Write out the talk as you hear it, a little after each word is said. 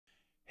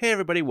Hey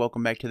everybody,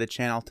 welcome back to the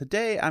channel.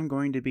 Today I'm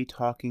going to be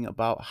talking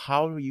about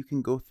how you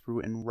can go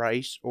through and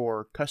write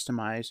or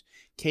customize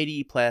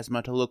KDE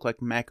Plasma to look like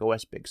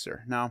macOS Big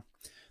Sur. Now,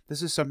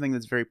 this is something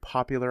that's very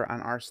popular on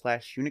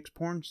r/Unix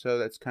porn, so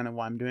that's kind of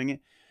why I'm doing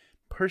it.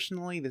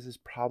 Personally, this is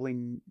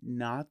probably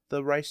not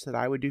the writes that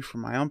I would do for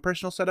my own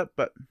personal setup,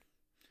 but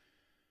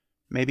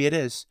maybe it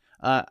is.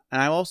 And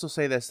I will also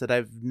say this, that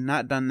I've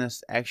not done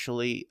this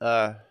actually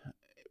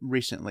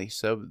recently,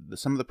 so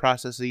some of the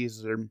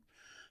processes are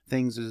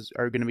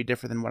going to be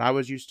different than what I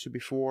was used to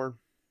before,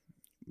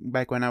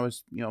 back when I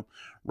was,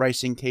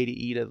 writing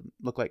KDE to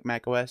look like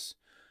macOS.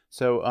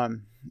 So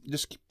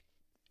just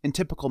in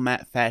typical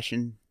Mac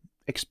fashion,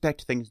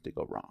 expect things to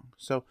go wrong.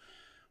 So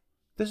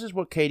this is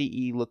what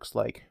KDE looks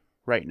like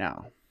right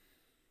now.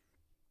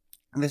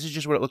 And this is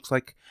just what it looks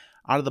like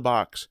out of the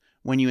box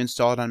when you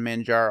install it on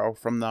Manjaro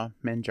from the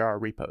Manjaro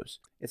repos.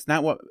 It's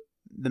not what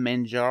the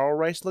Manjaro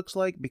rice looks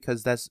like,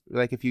 because that's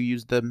like if you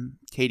use the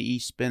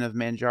KDE spin of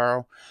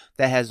Manjaro,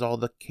 that has all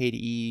the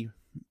KDE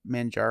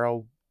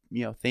Manjaro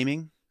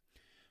theming.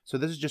 So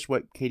this is just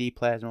what KDE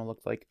Plasma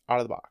looks like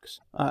out of the box.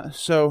 I'm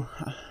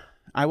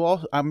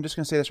just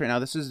gonna say this right now,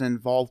 this is an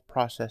involved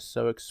process,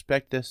 so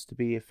expect this to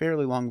be a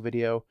fairly long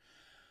video.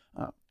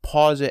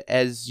 Pause it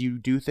as you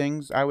do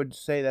things. I would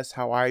say that's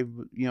how I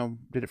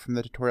did it from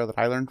the tutorial that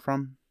I learned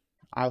from.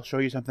 I'll show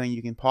you something,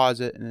 you can pause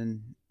it and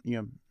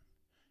then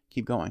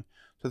keep going.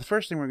 So the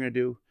first thing we're going to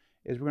do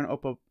is we're going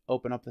to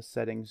open up the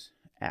settings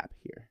app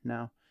here.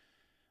 Now,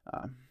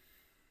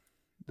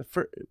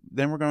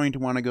 then we're going to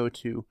want to go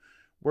to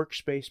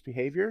workspace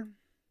behavior,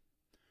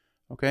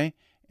 okay,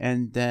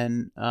 and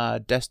then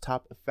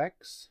desktop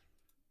effects,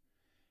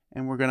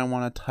 and we're going to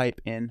want to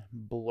type in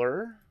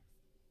blur,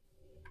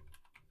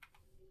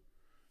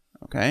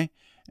 okay,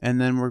 and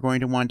then we're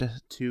going to want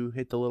to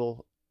hit the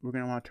little, we're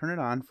going to want to turn it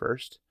on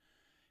first,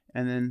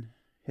 and then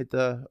hit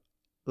the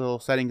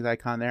little settings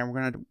icon there, and we're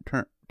going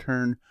to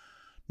turn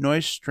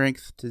noise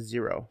strength to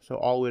 0, so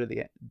all the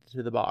way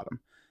to the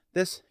bottom.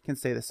 This can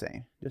stay the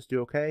same. Just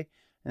do OK,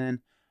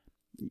 and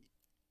then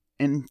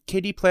in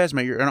KDE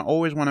Plasma, you're going to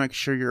always want to make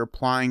sure you're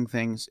applying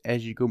things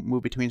as you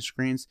move between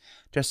screens,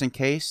 just in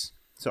case.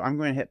 So I'm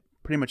going to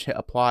pretty much hit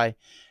apply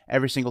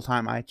every single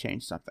time I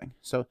change something.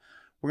 So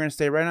we're going to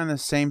stay right on the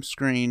same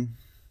screen,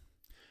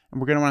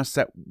 and we're going to want to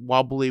set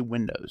wobbly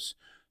windows.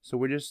 So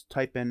we just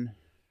type in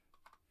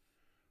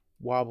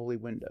wobbly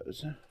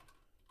windows.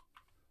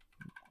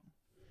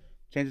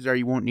 Chances are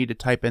you won't need to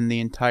type in the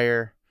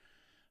entire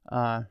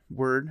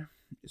word,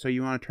 so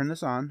you want to turn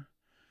this on,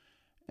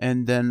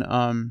 and then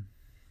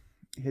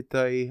hit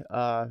the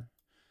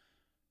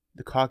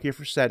cog here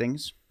for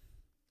settings,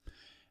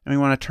 and we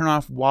want to turn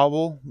off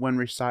wobble when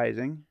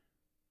resizing,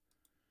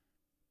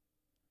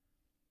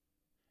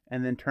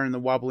 and then turn the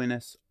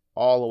wobbliness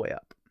all the way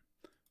up,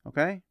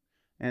 okay,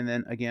 and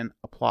then again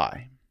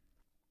apply.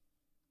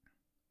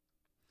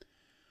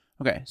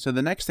 Okay, so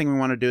the next thing we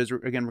want to do is,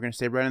 again, we're going to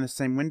stay right in the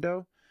same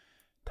window,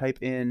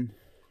 type in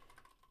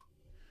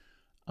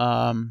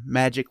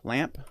magic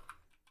lamp,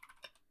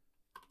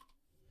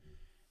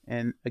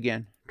 and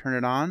again, turn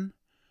it on,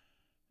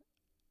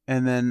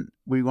 and then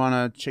we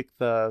want to check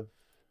the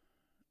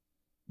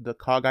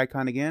cog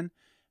icon again,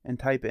 and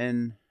type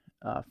in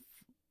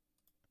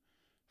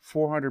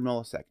 400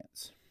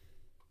 milliseconds.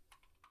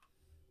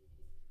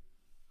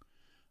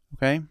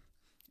 Okay,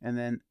 and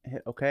then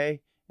hit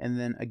OK, and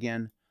then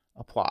again,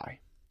 apply.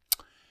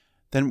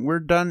 Then we're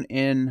done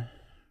in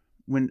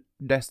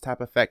desktop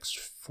effects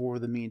for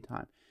the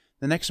meantime.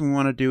 The next thing we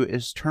want to do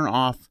is turn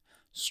off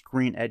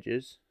screen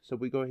edges. So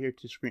we go here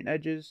to screen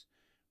edges,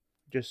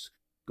 just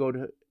go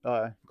to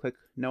click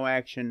no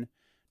action,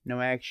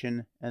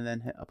 and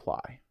then hit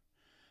apply.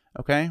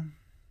 Okay,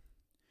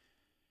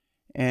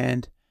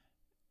 and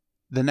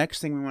the next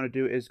thing we want to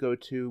do is go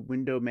to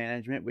window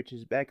management, which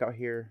is back out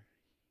here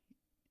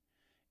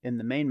in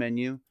the main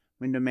menu,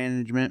 window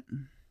management,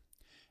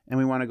 and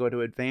we want to go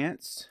to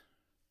advanced,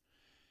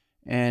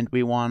 and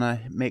we want to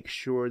make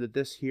sure that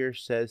this here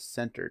says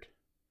centered,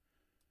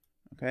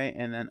 okay,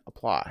 and then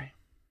apply.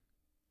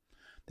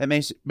 That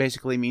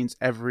basically means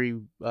every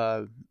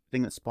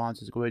thing that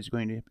spawns is going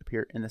to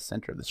appear in the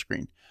center of the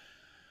screen.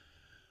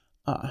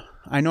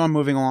 I know I'm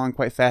moving along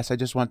quite fast. I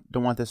just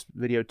don't want this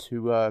video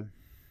to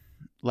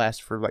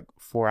last for like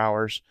 4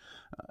 hours.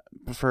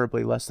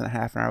 Preferably less than a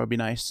half an hour would be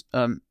nice.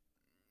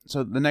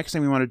 So the next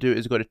thing we want to do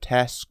is go to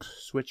task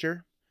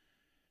switcher,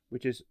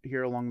 which is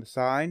here along the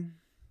side,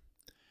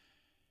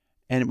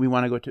 and we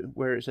want to go to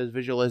where it says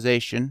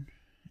visualization,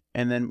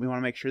 and then we want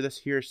to make sure this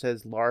here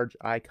says large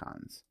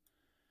icons,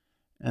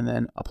 and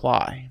then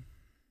apply.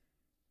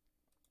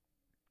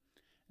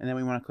 And then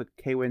we want to click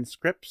KWin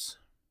scripts,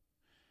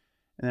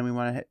 and then we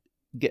want to hit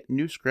get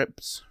new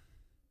scripts,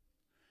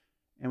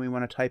 and we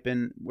want to type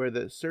in where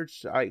the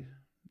search, there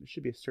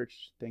should be a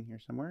search thing here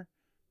somewhere.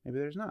 Maybe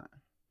there's not.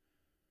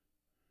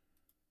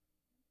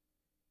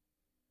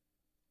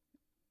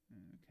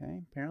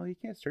 Okay, apparently you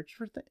can't search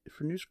for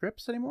new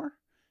scripts anymore.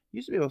 You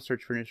used to be able to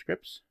search for new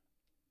scripts.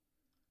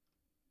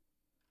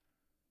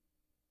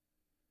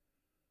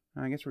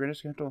 I guess we're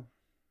just going to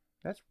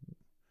That's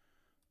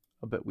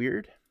a bit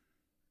weird.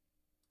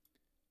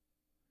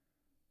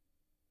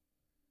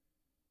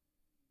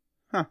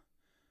 Huh.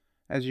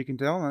 As you can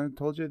tell, I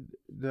told you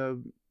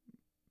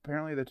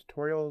apparently the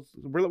tutorials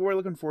what we're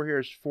looking for here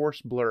is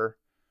force blur.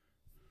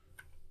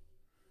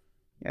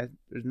 Yeah,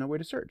 there's no way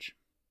to search.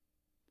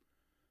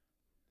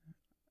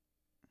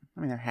 I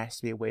mean, there has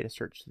to be a way to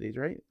search these,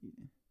 right?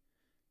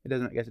 It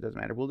doesn't. I guess it doesn't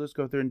matter. We'll just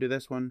go through and do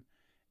this one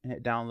and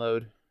hit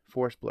download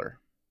force blur.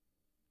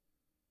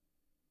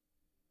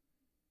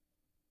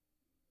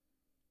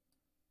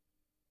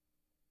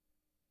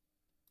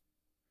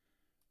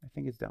 I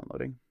think it's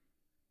downloading.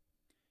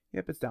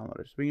 Yep, it's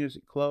downloaded. So we can just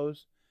hit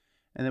close,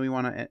 and then we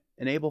want to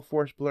enable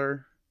force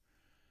blur,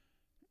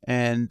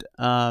 and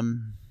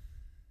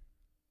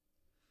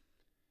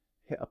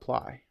hit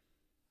apply.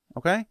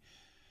 Okay.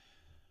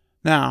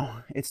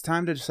 Now it's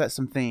time to set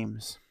some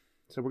themes.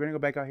 So we're going to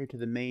go back out here to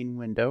the main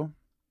window,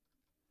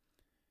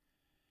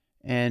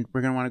 and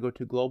we're going to want to go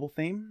to global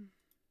theme,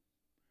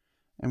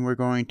 and we're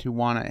going to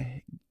want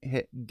to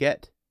hit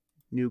get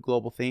new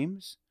global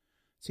themes.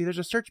 See, there's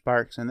a search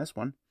box in this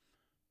one,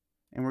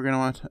 and we're going to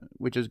want to,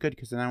 which is good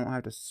because then I won't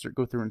have to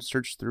go through and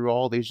search through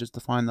all these just to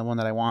find the one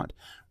that I want.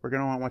 We're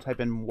going to want to type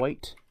in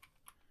White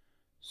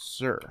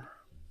Sur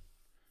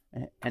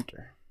and hit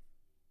enter.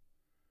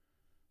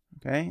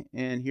 Okay,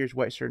 and here's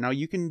White Sur. Now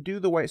you can do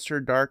the White Sur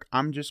dark.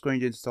 I'm just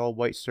going to install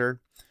White Sur,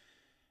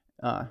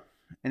 and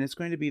it's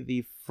going to be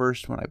the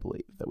first one, I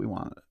believe, that we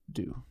want to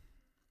do.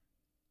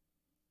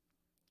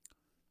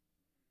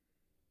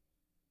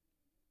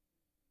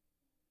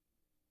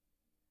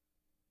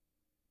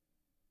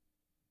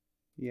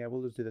 Yeah,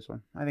 we'll just do this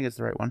one. I think it's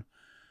the right one.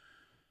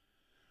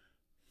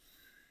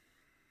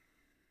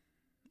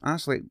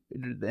 Honestly,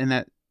 in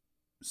that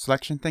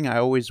selection thing, I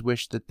always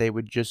wish that they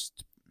would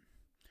just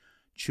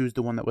choose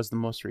the one that was the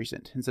most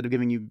recent instead of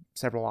giving you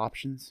several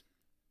options.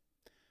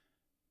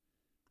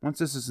 Once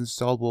this is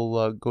installed,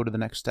 we'll go to the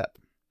next step.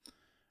 I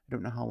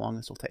don't know how long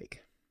this will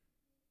take.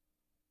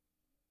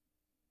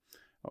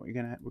 Oh, we're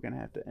gonna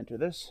have to enter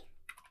this,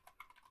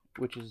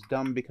 which is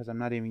dumb because I'm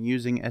not even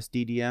using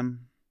SDDM.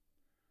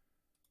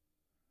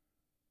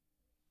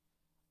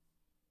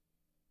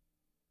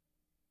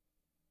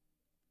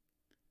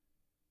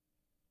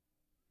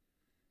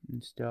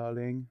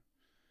 Installing.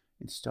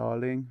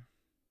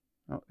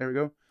 Oh, there we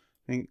go.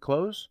 Hit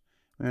close.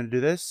 We're going to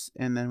do this,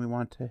 and then we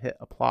want to hit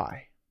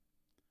apply.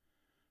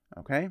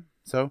 Okay,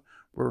 so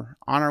we're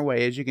on our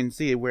way. As you can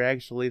see, we're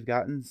actually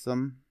gotten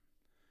some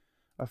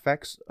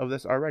effects of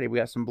this already. We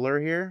got some blur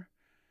here,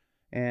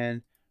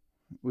 and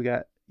we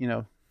got, you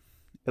know,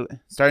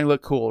 starting to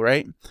look cool,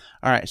 right?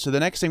 All right, so the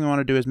next thing we want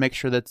to do is make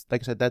sure that's,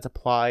 like I said, that's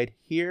applied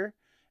here,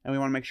 and we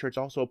want to make sure it's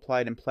also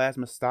applied in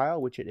plasma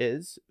style, which it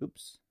is.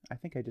 Oops, I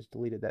think I just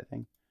deleted that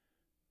thing.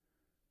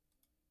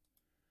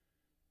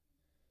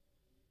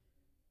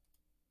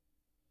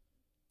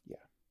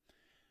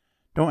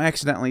 Don't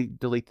accidentally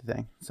delete the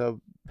thing.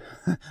 So,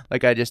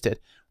 like I just did.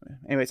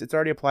 Anyways, it's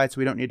already applied, so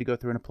we don't need to go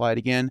through and apply it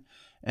again.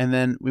 And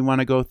then we want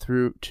to go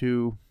through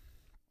to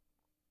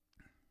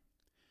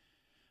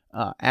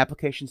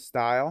application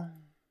style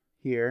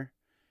here.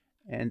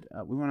 And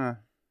we want to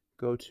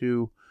go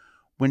to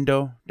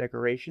window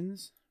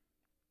decorations.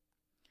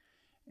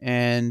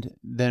 And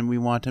then we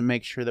want to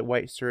make sure that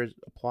White Sur is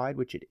applied,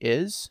 which it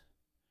is.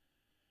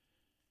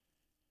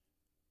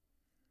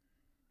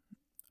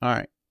 All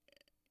right.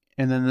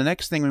 And then the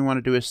next thing we want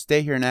to do is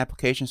stay here in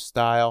application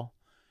style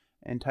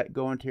and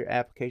go into your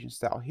application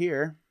style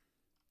here.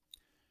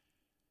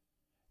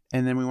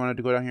 And then we wanted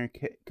to go down here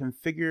and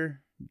configure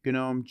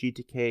GNOME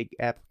GTK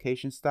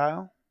application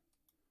style.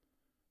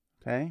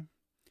 Okay.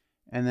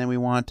 And then we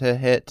want to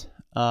hit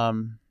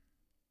download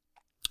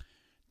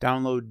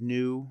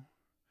new.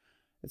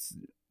 Let's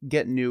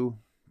get new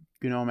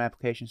GNOME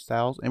application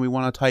styles. And we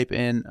want to type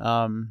in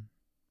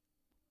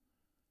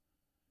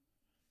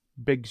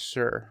Big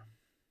Sur.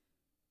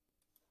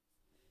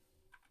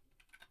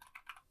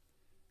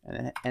 And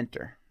then hit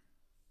enter.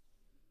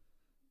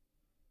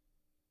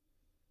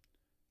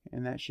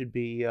 And that should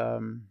be,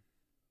 I'm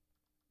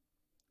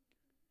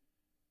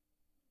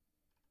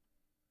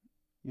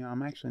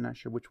actually not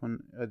sure which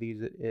one of these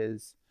it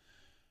is.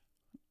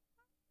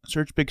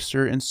 Search Big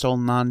Sur, install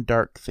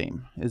non-dark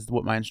theme is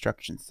what my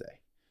instructions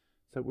say.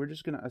 So we're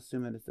just going to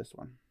assume that it's this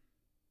one.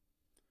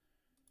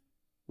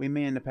 We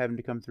may end up having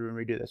to come through and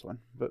redo this one,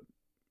 but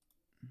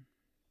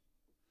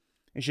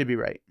it should be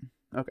right.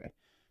 Okay,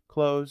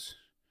 close.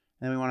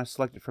 And then we want to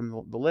select it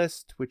from the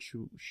list, which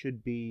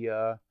should be,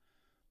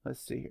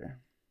 let's see here,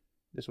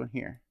 this one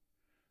here.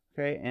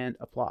 Okay, and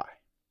apply.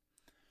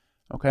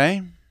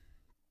 Okay.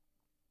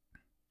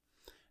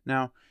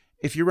 Now,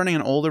 if you're running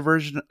an older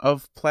version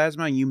of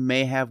Plasma, you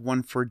may have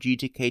one for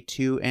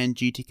GTK2 and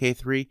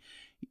GTK3.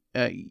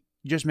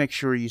 Just make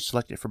sure you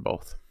select it for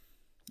both.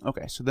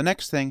 Okay, so the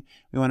next thing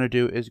we want to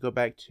do is go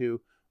back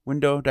to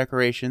Window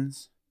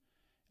Decorations,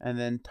 and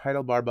then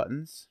Title Bar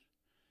Buttons,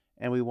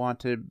 and we want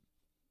to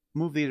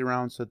move these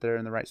around so that they're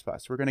in the right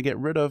spot. So we're going to get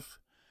rid of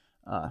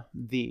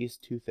these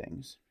two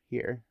things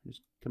here.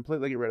 Just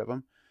completely get rid of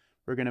them.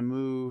 we're going to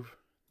move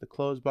the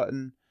close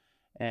button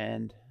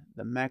and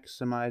the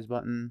maximize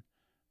button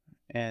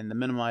and the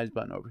minimize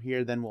button over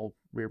here. Then we'll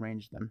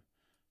rearrange them.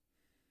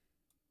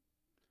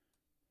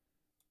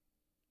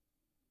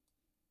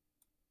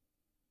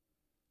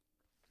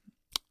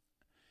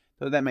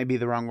 So that may be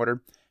the wrong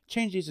order.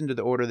 Change these into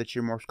the order that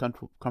you're most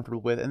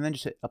comfortable with, and then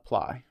just hit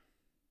apply.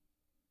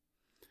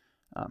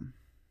 And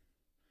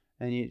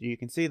you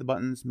can see the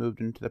buttons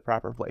moved into the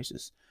proper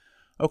places.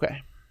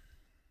 Okay.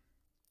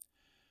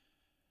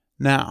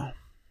 Now,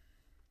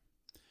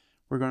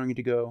 we're going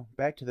to go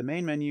back to the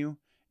main menu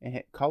and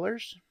hit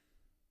colors.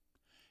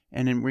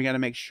 And then we got to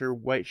make sure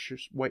White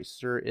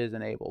Sur is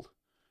enabled,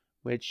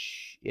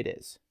 which it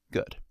is.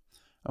 Good.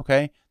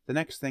 Okay. The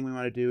next thing we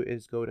want to do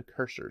is go to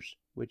cursors,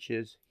 which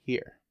is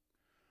here.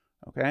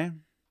 Okay.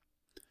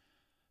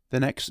 The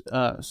next,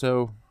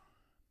 so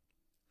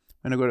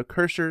I'm going to go to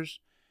cursors,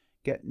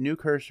 get new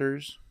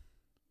cursors,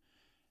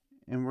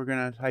 and we're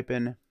going to type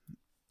in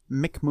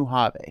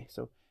McMojave.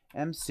 So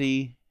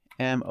McMohave,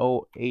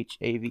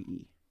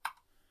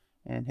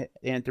 and hit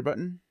the enter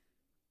button.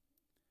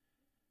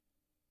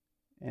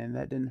 And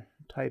that didn't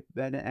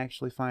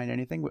actually find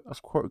anything,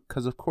 of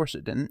course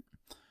it didn't.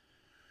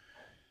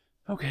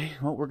 Okay,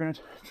 well, we're going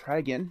to try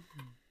again.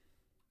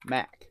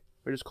 Mac.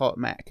 We'll just call it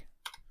Mac.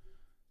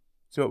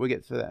 See what we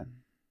get for that.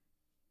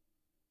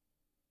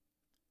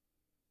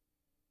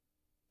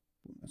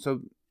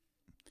 So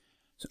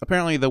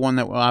apparently the one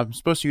that I'm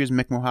supposed to use,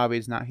 McMojave,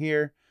 is not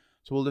here.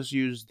 So we'll just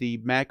use the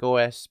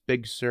macOS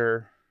Big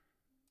Sur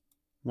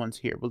ones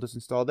here. We'll just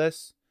install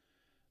this.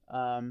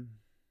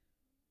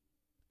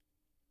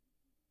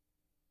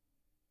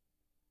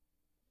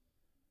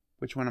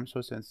 Which one I'm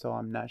supposed to install,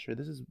 I'm not sure.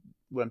 This is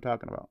what I'm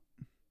talking about.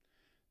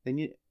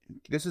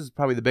 This is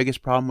probably the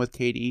biggest problem with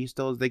KDE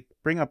still, is they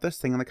bring up this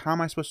thing, and like, how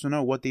am I supposed to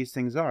know what these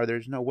things are?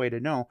 There's no way to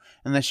know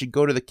unless you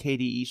go to the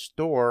KDE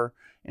store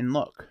and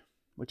look,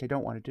 which I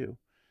don't want to do.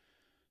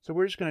 So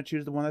we're just going to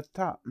choose the one at the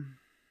top.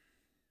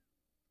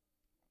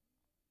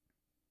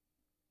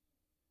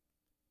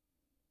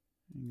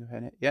 Go ahead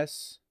and hit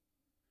yes.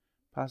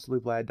 Possibly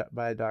by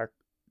a dark.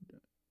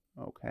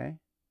 Okay.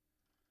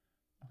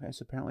 Okay,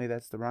 so apparently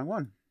that's the wrong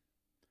one.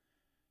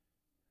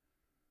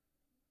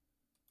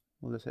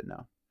 We'll just hit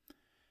no.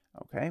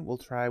 Okay, we'll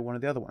try one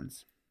of the other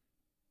ones.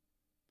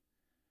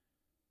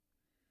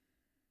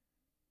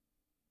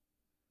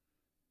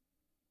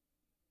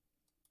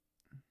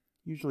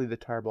 Usually the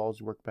tar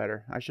balls work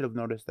better. I should have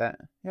noticed that.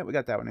 Yeah, we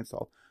got that one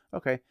installed.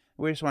 Okay,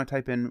 we just want to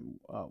type in...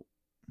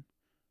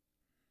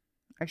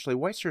 actually,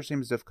 White Sur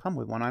seems to have come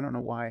with one. I don't know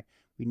why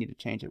we need to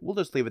change it. We'll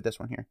just leave it this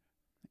one here.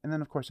 And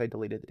then, of course, I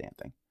deleted the damn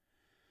thing.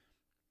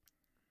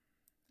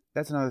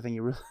 That's another thing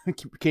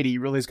KDE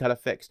really has got to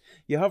fix.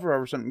 You hover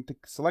over something to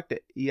select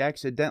it, you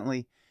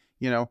accidentally,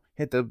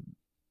 hit the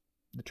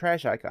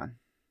trash icon.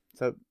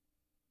 So,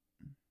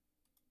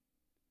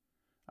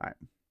 all right.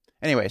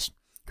 Anyways,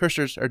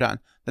 cursors are done.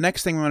 The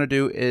next thing we want to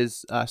do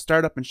is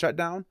start up and shut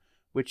down,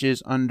 which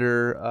is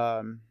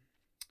under,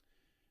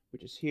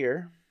 which is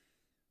here.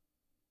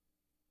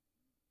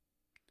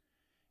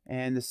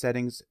 And the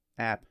settings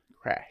app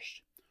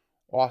crashed.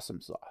 Awesome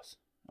sauce.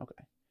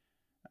 Okay.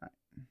 All right.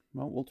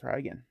 Well, we'll try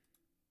again.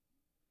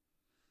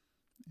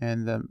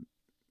 And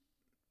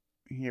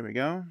here we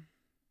go.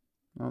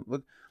 Oh,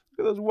 look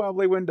at those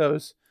wobbly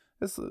windows.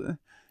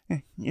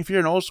 If you're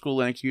an old school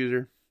Linux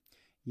user,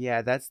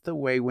 yeah, that's the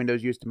way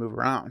Windows used to move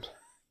around.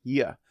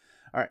 Yeah.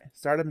 All right,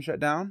 start up and shut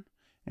down.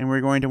 And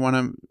we're going to want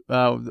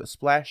to the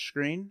splash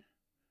screen,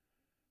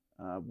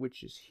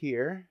 which is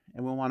here,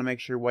 and we'll want to make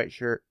sure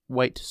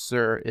White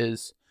Sur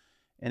is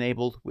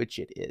enabled, which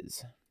it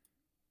is.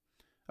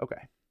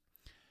 Okay.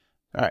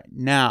 All right,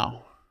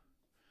 now.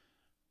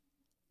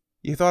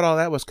 You thought all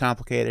that was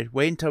complicated.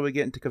 Wait until we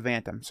get into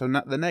Cavantum. So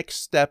the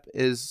next step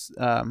is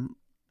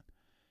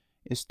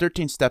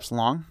 13 steps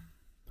long.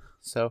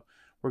 So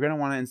we're going to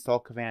want to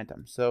install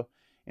Cavantum. So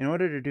in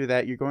order to do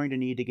that, you're going to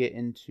need to get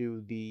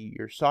into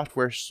your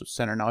software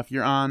center. Now, if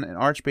you're on an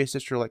Arch-based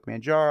distro like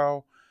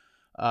Manjaro,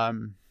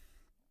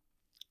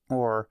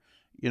 or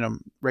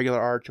regular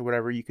Arch or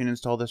whatever, you can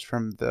install this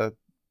from the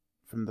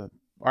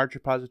Arch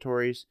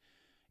repositories.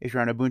 If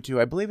you're on Ubuntu,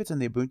 I believe it's in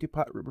the Ubuntu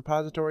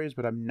repositories,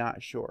 but I'm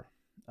not sure.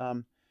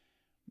 All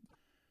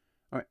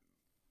right.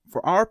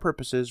 For our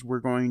purposes, we're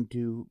going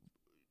to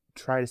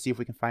try to see if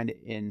we can find it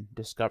in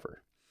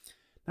Discover.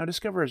 Now,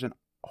 Discover is a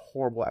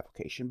horrible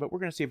application, but we're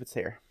going to see if it's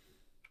there.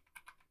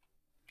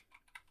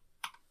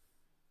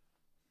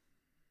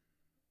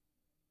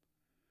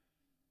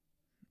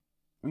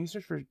 When you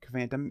search for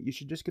Cavantum, you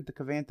should just get the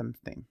Cavantum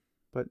thing,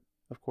 but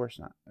of course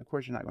not. Of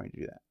course, you're not going to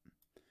do that.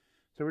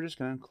 So we're just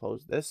going to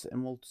close this,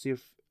 and we'll see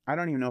if... I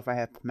don't even know if I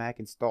have Mac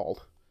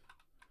installed.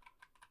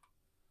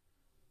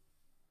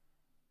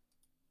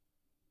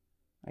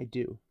 I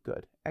do.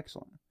 Good.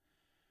 Excellent.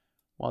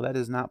 Well, that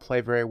does not play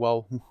very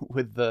well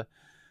with the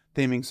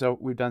theming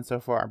we've done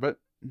so far, but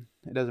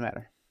it doesn't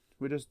matter.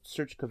 We just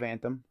search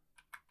Cavantum.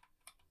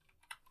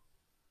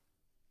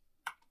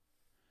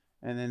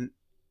 And then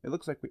it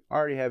looks like we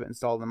already have it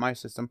installed in my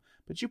system,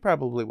 but you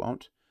probably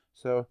won't.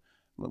 So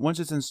Once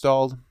it's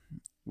installed,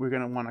 we're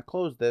going to want to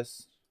close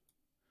this,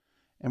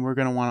 and we're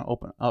going to want to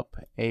open up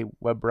a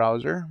web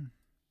browser,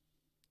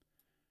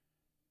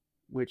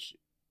 which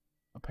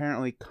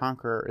apparently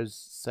Conqueror is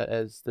set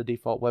as the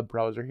default web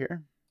browser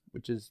here,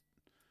 which is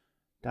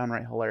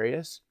downright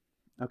hilarious.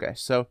 Okay,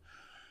 so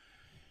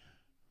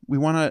we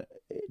want to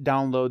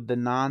download the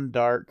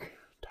non-dark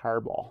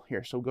tarball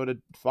here. So go to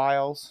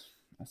Files.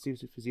 Let's see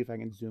if I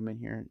can zoom in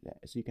here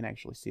so you can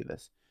actually see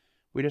this.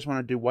 We just want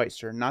to do White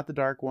Sur, not the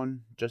dark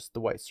one, just the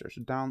White Sur.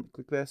 So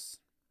click this,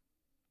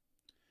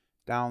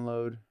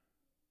 download,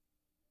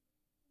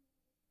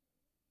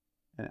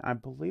 and I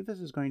believe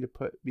this is going to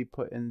be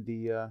put in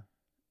the.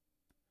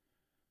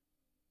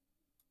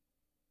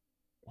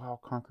 Wow,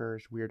 Conqueror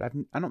is weird.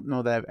 I don't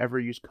know that I've ever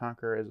used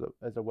Conqueror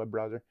as a web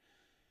browser.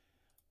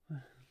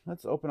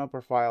 Let's open up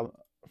our file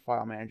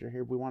manager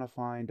here. We want to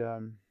find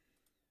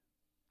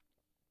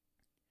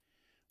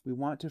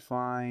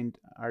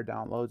our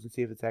downloads and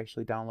see if it's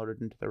actually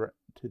downloaded into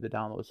the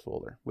downloads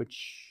folder,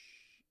 which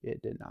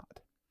it did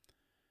not.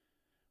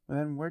 Well,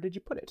 then where did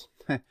you put it?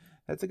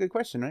 That's a good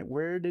question, right?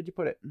 Where did you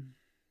put it?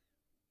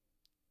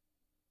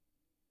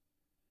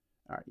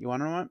 All right, you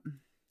want to know what?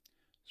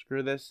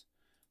 Screw this.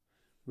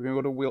 We're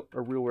gonna go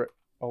to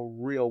a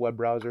real web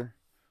browser,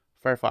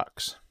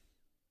 Firefox.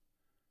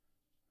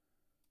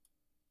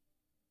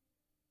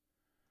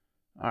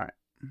 All right.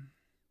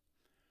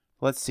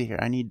 Let's see here.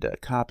 I need to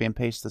copy and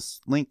paste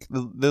this link.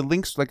 The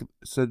links, like I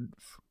said,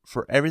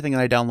 for everything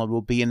that I download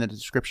will be in the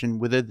description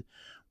with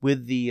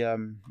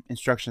the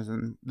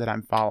instructions that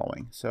I'm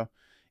following. So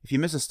if you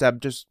miss a step,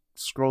 just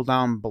scroll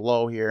down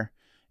below here,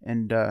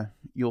 and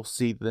you'll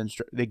see the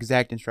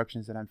exact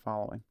instructions that I'm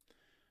following.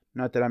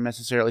 Not that I'm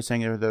necessarily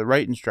saying they're the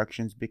right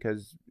instructions,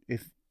 because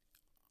if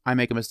I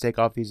make a mistake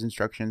off these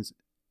instructions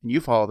and you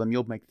follow them,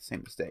 you'll make the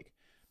same mistake.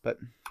 But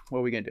what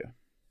are we gonna do?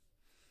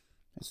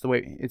 It's the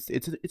way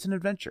it's an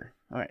adventure.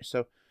 All right,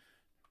 so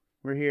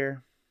we're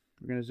here.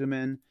 We're gonna zoom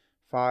in,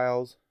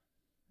 Files,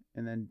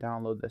 and then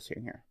download this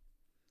here.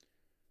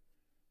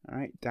 All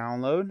right,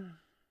 download.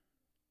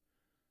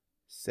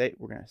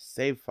 We're gonna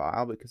save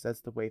file because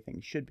that's the way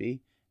things should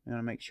be. I'm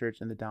gonna make sure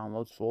it's in the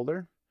downloads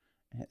folder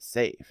and hit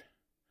save.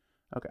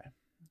 Okay,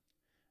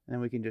 and then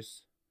we can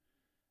just,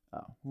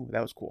 ooh,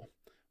 that was cool.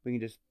 We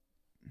can just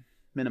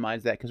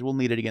minimize that because we'll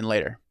need it again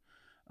later.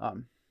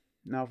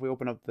 Now if we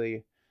open up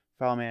the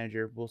file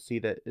manager, we'll see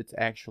that it's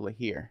actually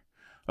here.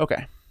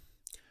 Okay,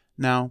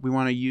 now we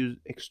want to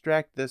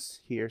extract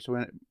this here. So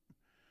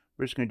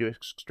we're just going to do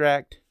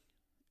extract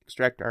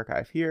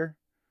archive here,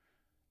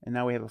 and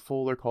now we have a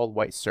folder called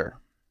White Sur.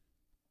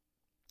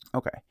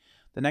 Okay,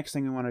 the next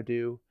thing we want to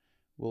do,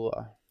 we'll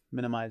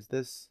minimize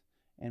this,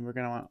 and we're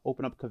going to want to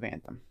open up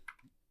Cavantum.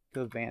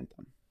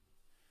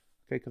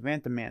 Okay,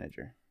 Cavantum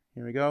Manager.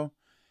 Here we go.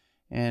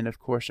 And of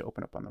course, you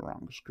open up on the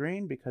wrong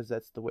screen because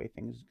that's the way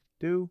things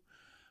do.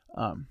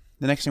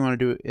 The next thing I want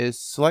to do is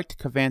select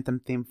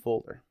Cavantum theme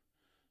folder.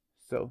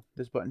 So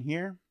this button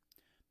here,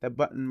 that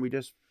thing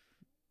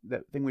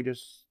we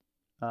just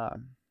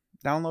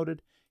downloaded,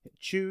 hit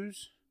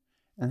choose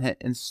and hit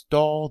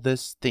install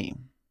this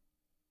theme.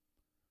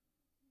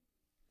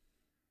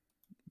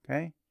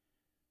 Okay.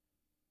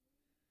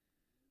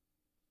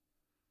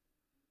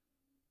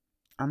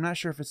 I'm not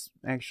sure if it's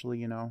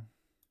actually,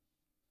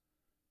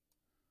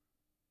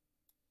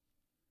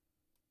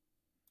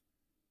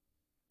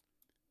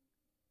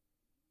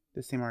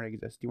 this theme already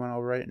exists. Do you want to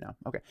overwrite it? No.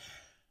 Okay.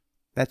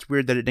 That's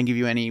weird that it didn't give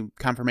you any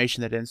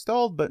confirmation that it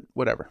installed, but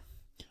whatever.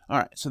 All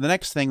right. So the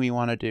next thing we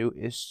want to do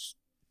is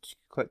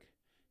click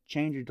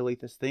change or delete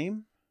this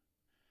theme.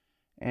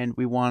 And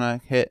we want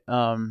to hit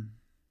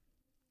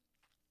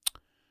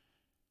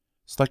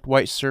select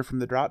White Sur from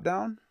the drop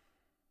down,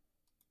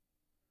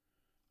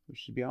 which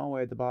should be all the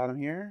way at the bottom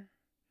here,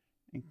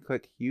 and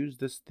click use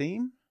this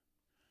theme.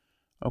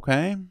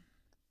 Okay.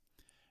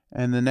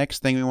 And the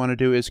next thing we want to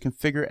do is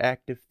configure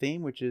active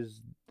theme, which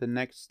is the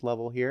next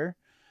level here.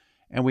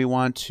 And we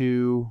want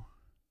to,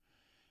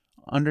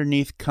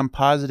 underneath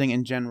compositing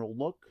and general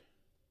look,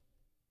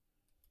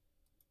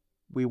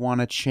 we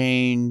want to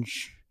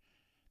change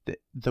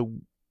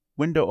the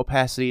window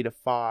opacity to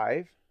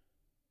 5.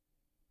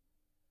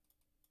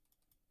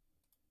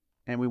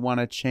 And we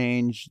want to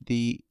change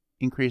the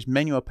increase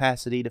menu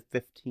opacity to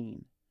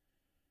 15.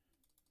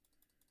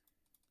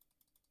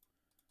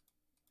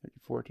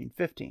 14,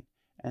 15.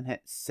 And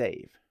hit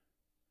save.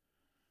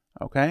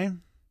 Okay.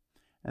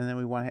 And then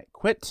we want to hit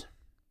quit.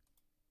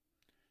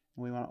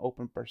 And we want to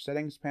open up our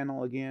settings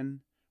panel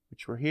again,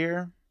 which we're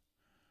here.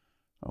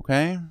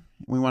 Okay.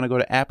 We want to go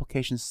to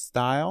application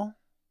style.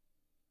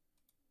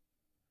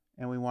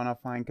 And we want to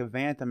find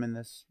Cavantum in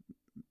this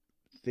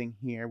thing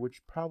here,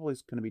 which probably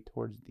is going to be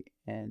towards the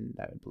end,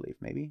 I would believe.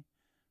 Maybe?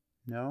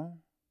 No?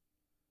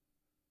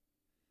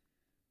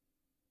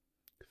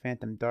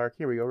 Cavantum dark.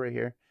 Here we go, right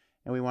here.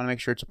 And we want to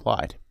make sure it's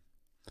applied.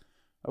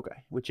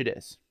 Okay, which it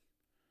is.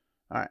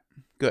 All right,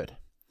 good.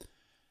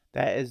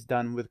 That is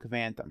done with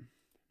Cavantum.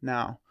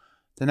 Now,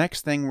 the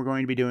next thing we're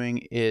going to be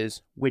doing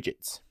is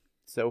widgets.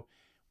 So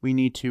we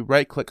need to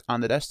right click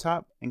on the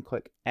desktop and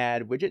click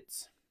Add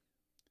Widgets.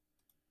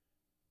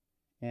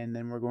 And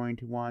then we're going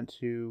to want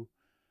to,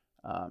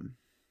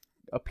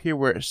 up here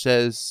where it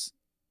says,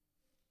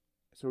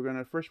 so we're going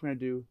to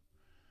do,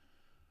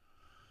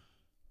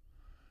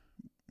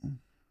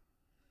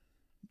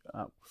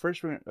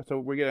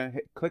 we're going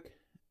to click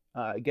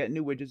Get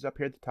New Widgets up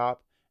here at the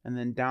top, and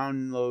then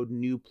download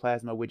new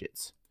Plasma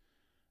widgets.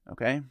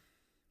 Okay,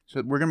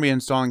 so we're going to be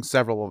installing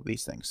several of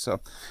these things,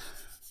 so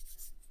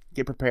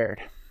get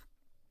prepared.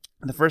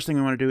 The first thing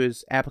we want to do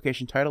is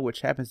application title,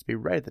 which happens to be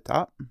right at the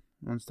top.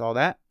 We'll install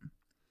that.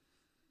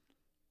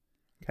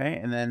 Okay,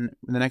 and then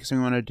the next thing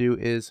we want to do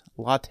is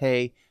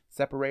latte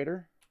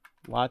separator.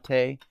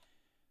 Latte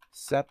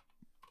sep.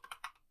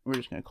 We're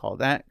just going to call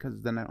that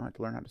because then I don't have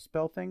to learn how to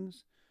spell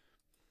things.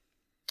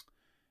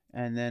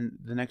 And then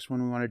the next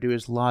one we want to do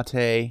is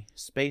latte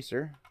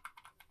spacer.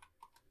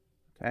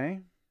 Okay.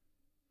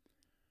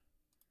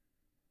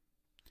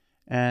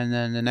 And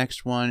then the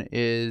next one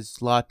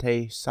is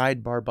latte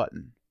sidebar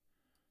button.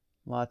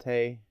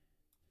 Latte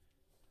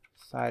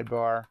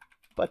sidebar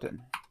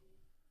button.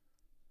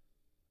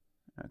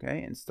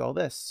 Okay, install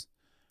this.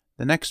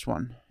 The next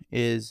one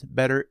is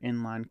better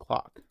inline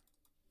clock.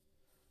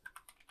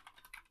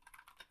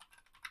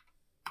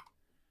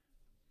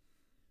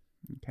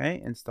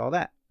 Okay, install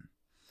that.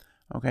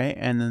 Okay,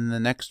 and then the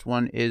next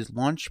one is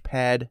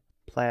Launchpad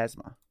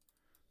Plasma.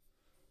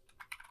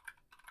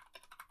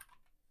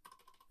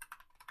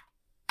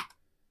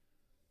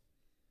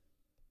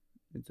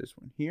 It's this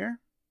one here.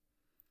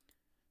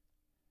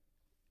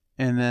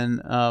 And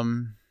then,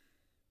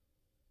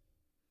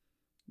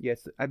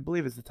 yes, I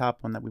believe it's the top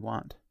one that we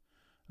want.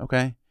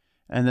 Okay,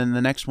 and then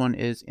the next one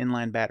is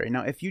inline battery.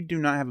 Now, if you do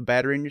not have a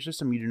battery in your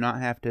system, you do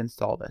not have to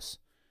install this.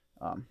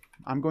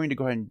 I'm going to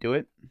go ahead and do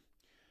it.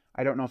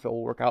 I don't know if it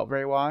will work out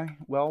very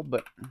well,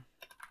 but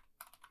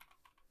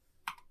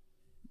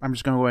I'm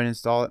just going to go ahead and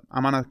install it.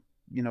 I'm on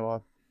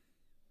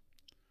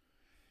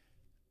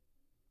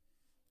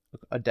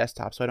a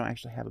desktop, so I don't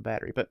actually have a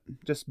battery, but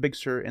just Big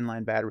Sur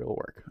inline battery will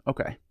work.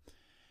 Okay,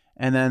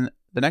 and then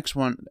the next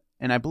one,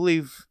 and I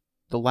believe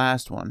the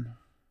last one.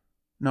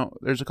 No,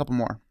 there's a couple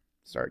more.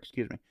 Sorry,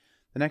 excuse me.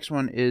 The next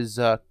one is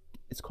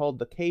it's called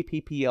the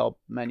KPPL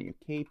menu.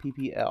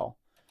 KPPL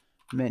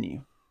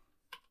menu.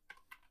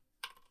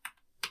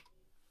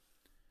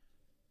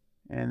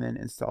 And then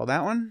install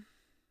that one.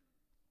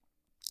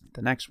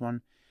 The next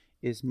one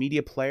is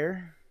Media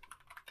Player.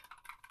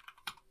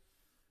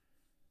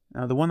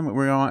 Now the one that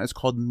we're on is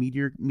called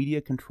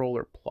Media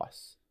Controller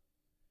Plus,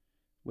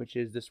 which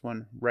is this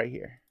one right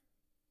here.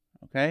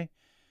 Okay?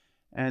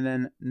 And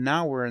then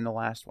now we're in the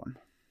last one.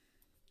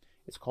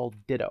 It's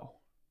called Ditto.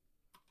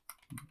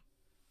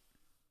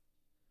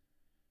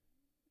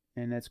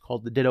 And it's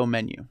called the Ditto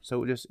menu. So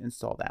we'll just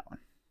install that one.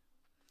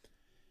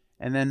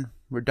 And then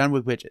we're done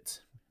with widgets.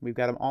 We've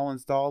got them all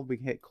installed. We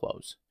can hit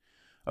close.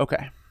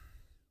 Okay.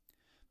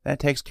 That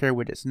takes care of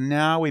widgets.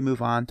 Now we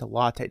move on to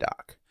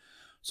LatteDock.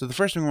 So the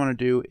first thing we want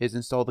to do is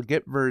install the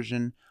Git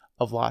version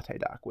of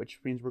LatteDock, which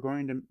means we're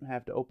going to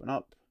have to open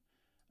up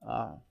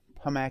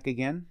PMAC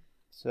again.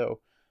 So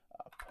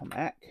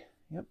PMAC,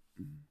 yep.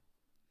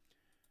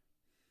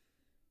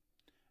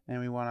 And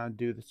we want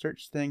to do the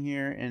search thing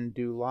here and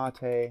do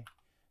LatteDock.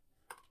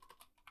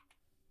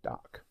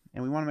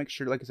 And we want to make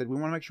sure, like I said, we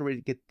want to make sure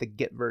we get the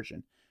Git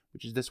version,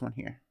 which is this one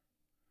here.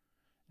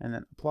 And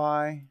then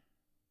apply,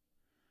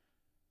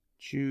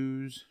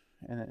 choose,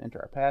 and then enter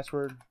our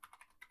password.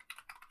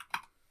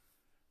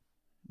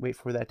 Wait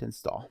for that to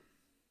install.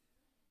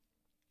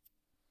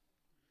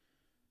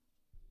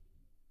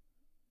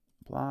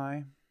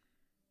 Apply.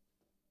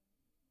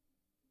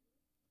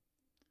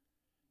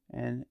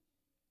 And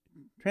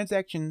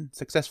transaction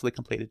successfully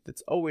completed.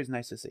 That's always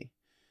nice to see.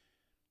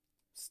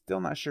 Still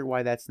not sure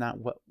why that's not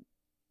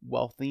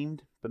well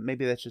themed, but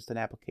maybe that's just an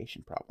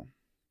application problem.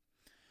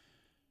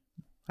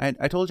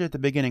 I told you at the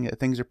beginning that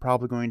things are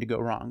probably going to go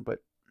wrong, but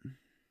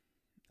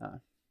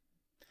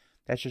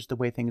that's just the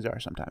way things are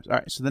sometimes. All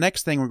right, so the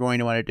next thing we're going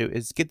to want to do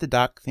is get the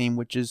dock theme,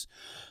 which is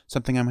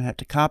something I'm going to have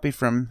to copy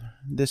from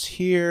this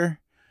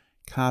here.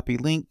 Copy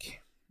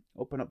link,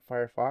 open up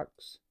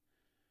Firefox,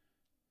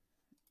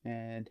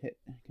 and hit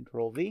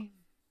Control V,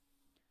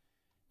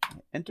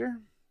 and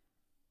enter.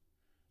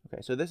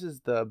 Okay, so this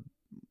is the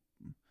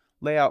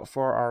layout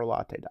for our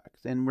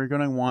LatteDock, and we're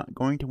going to want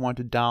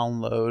to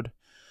download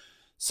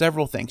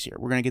several things here.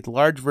 We're going to get the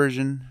large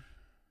version,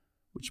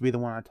 which will be the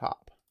one on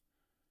top.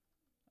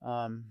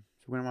 So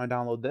we're going to want to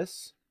download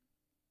this.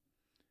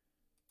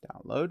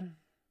 Download.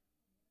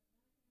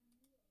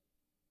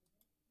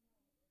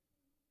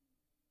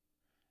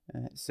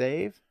 And hit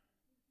save.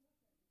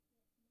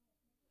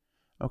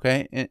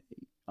 Okay. And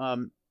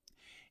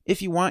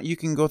if you want, you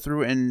can go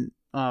through and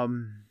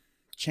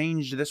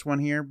change this one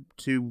here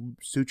to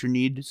suit your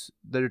needs.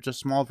 There's a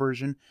small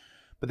version,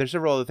 but there's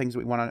several other things that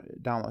we want to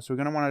download. So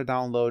we're going to want to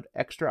download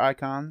extra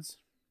icons.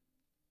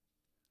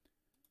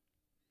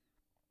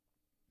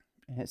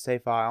 And hit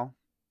save file.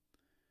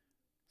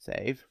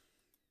 Save.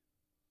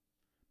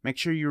 Make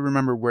sure you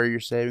remember where you're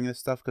saving this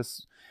stuff,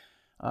 because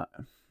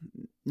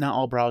not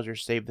all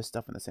browsers save this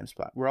stuff in the same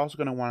spot. We're also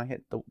going to want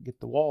to get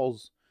the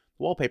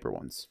wallpaper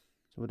ones.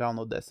 So we'll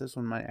download this. This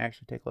one might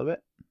actually take a little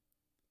bit.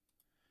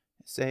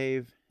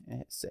 Save and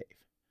hit save.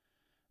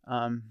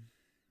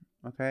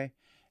 Okay,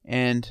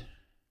 and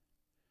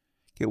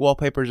get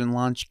wallpapers and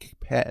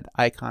launchpad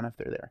icon if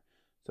they're there.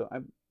 So I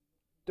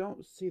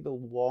don't see the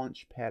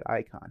launchpad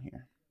icon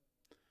here.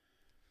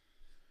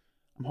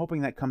 I'm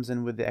hoping that comes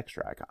in with the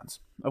extra icons.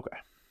 Okay,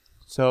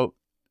 so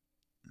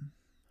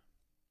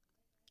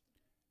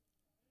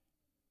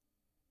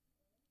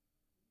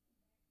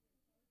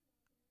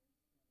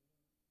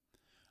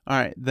all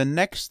right, the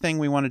next thing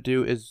we want to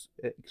do is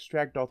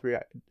extract all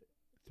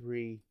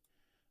three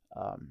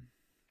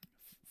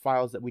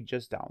files that we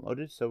just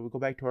downloaded. So we'll go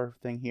back to our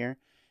thing here.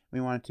 We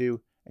want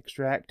to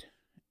extract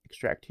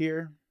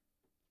here,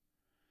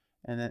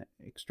 and then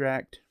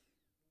extract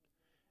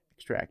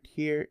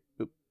here.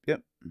 Oop,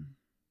 yep.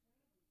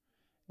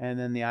 And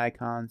then the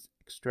icons,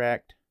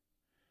 extract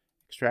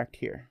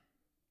here.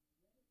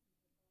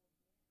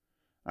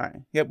 All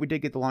right. Yep, we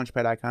did get the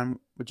launchpad icon,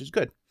 which is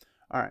good.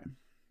 All right. I'm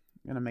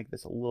going to make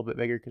this a little bit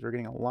bigger because we're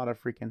getting a lot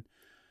of freaking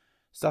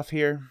stuff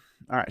here.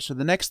 All right. So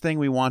the next thing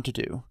we want to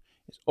do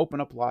is open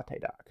up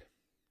LatteDoc,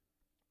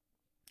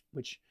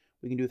 which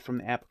we can do from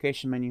the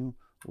application menu,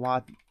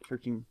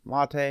 searching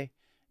Latte,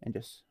 and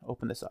just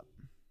open this up.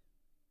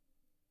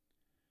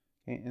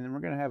 Okay, and then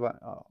we're going to have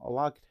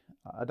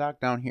a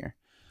doc down here.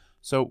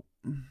 So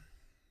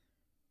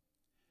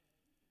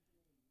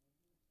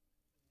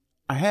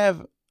I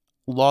have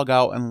log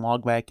out and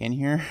log back in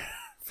here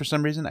for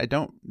some reason. I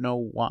don't know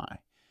why.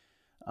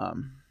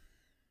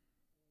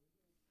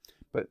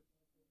 But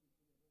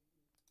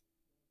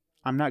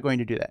I'm not going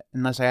to do that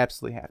unless I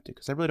absolutely have to,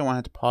 because I really don't want to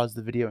have to pause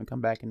the video and come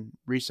back and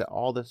reset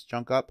all this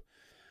junk up.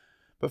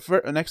 But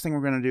for the next thing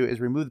we're going to do is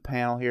remove the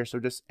panel here.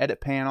 So just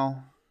edit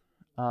panel,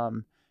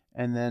 and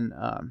then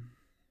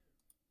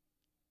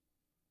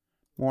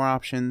more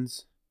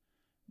options,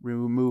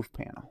 remove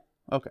panel.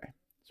 Okay,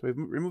 so we've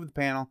removed the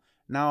panel.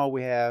 Now all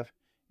we have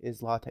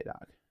is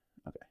LatteDoc.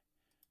 Okay,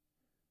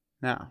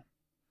 now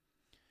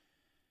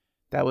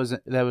that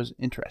was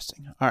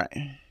interesting. All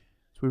right,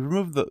 so we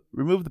remove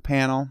the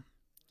panel.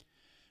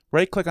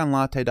 Right click on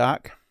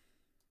LatteDoc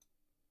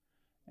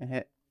and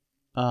hit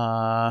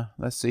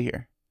let's see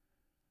here,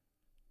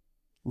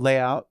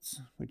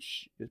 layouts,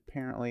 which is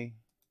apparently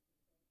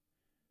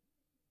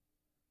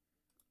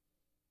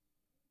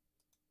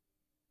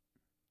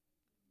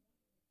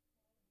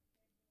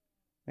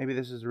maybe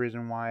this is the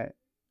reason why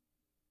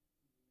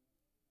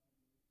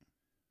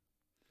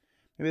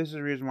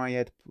you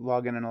had to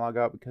log in and log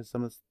out, because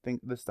some of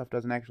this stuff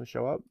doesn't actually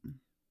show up.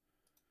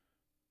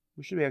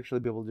 We should actually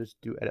be able to just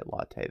do edit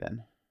latte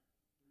then.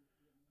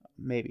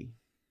 Maybe.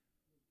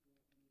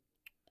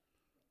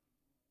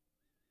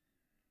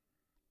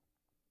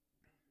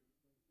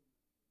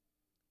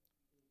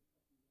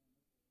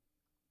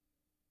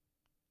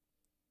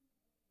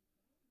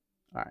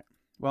 All right.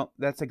 Well,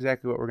 that's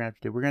exactly what we're going to have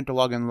to do. We're going to have to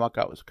log in and log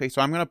out. Okay,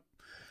 so I'm going to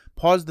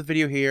pause the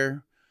video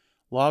here,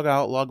 log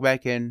out, log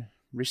back in,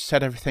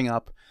 reset everything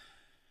up.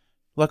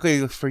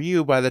 Luckily for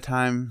you, by the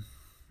time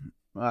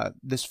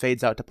this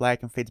fades out to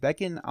black and fades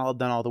back in, I'll have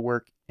done all the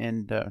work,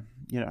 and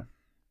you know,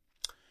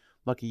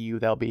 lucky you,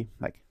 that'll be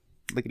like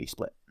lickety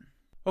split.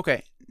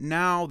 Okay,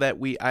 now that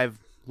I've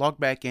logged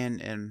back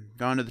in and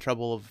gone to the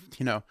trouble of,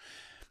 you know,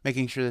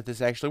 making sure that this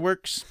actually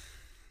works,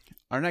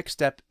 our next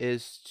step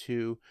is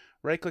to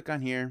right click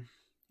on here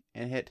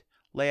and hit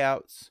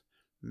layouts,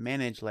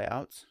 manage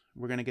layouts.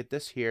 We're going to get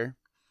this here,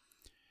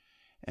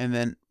 and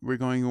then we're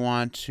going to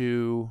want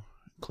to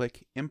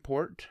click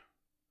import,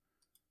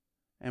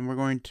 and we're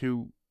going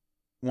to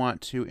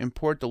want to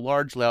import the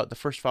large layout, the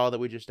first file that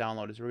we just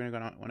downloaded. So we're going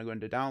to want to go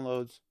into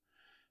downloads,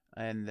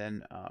 and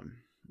then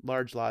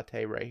large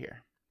latte right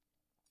here,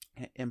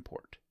 and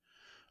import.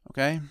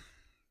 Okay,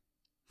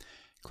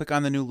 click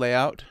on the new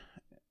layout,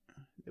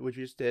 which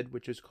we just did,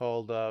 which is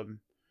called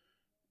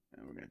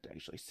we're going to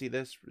actually see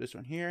this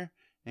one here,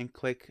 and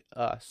click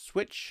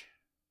switch.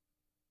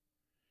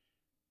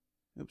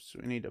 Oops,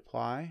 we need to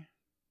apply,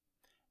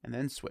 and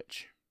then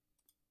switch.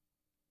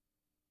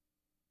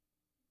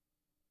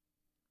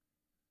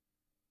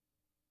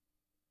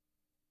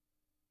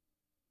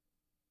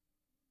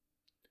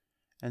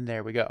 And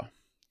there we go.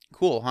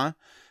 Cool, huh?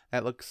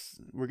 That looks,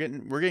 we're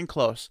getting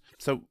close.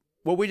 So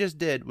what we just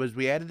did was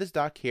we added this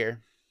dock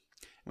here.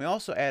 We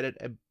also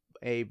added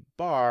a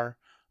bar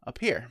up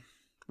here,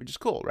 which is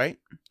cool, right?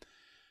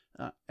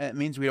 It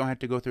means we don't have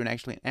to go through and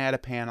actually add a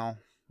panel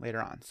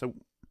later on. So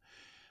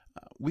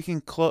we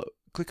can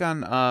click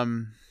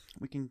on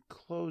we can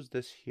close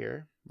this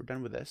here. We're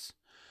done with this.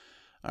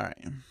 All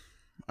right.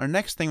 Our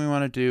next thing we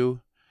want to do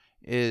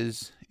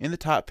is in the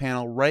top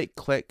panel, right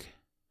click,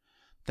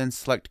 then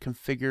select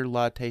Configure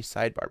Latte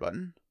Sidebar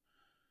button.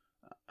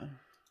 I'm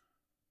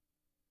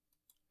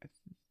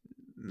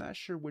not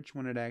sure which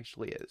one it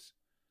actually is.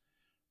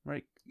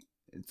 Right,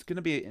 it's going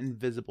to be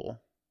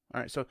invisible.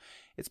 All right, so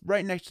it's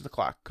right next to the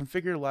clock.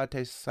 Configure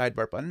Latte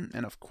Sidebar button,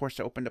 and of course,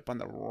 it opened up on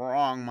the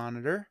wrong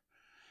monitor.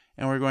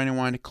 And we're going to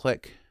want to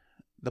click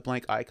the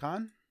blank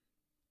icon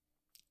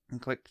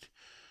and click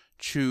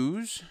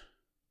choose.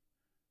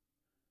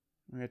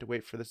 We have to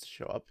wait for this to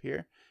show up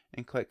here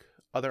and click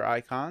other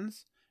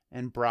icons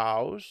and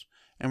browse.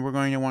 And we're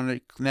going to want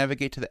to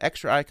navigate to the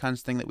extra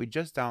icons thing that we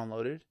just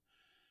downloaded,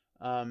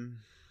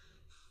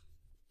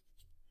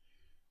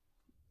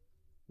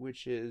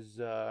 which is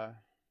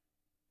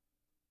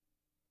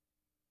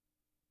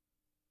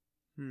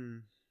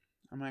I'm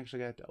actually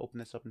gonna have to open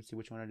this up and see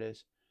which one it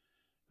is.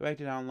 Go back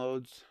to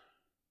downloads.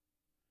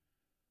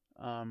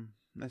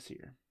 Let's see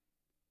here.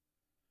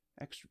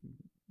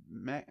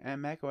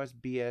 MacOS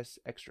BS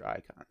extra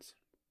icons.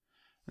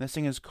 And this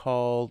thing is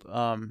called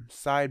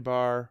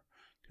Sidebar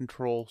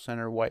Control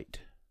Center White.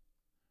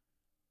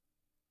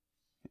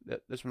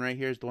 This one right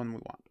here is the one we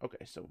want.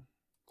 Okay, so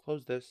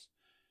close this.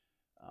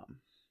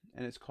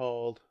 And it's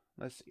called,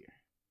 let's see here.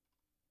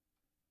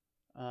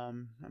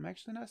 I'm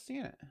actually not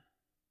seeing it.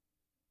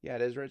 Yeah,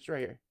 it is. It's right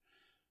here.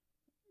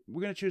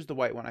 We're going to choose the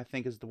white one, I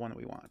think is the one that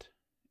we want.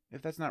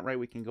 If that's not right,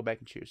 we can go back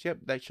and choose.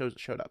 Yep, that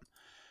showed up.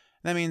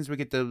 That means we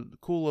get the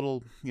cool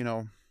little,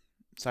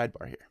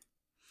 sidebar here.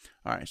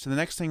 All right, so the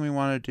next thing we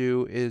want to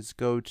do is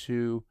go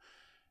to,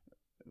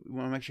 we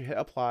want to make sure you hit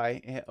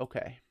apply and hit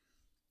OK.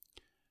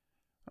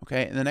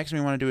 Okay, and the next thing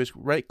we want to do is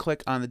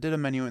right-click on the Ditto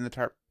menu in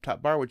the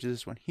top bar, which is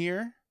this one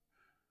here.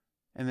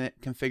 And then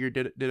configure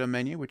Ditto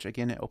menu, which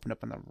again, it opened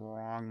up on the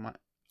wrong.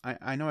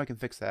 I know I can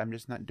fix that. I'm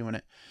just not doing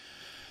it.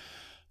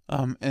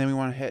 And then we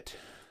want to hit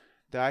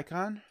the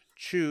icon,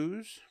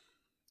 choose,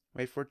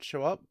 wait for it to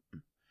show up,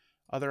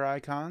 other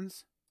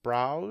icons,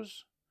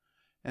 browse,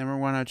 and we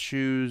want to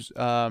choose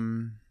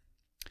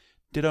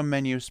Ditto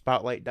menu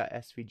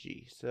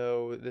spotlight.svg.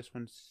 So this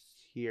one's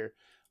here.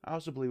 I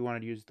also believe we wanted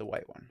to use the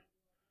white one.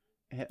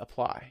 And hit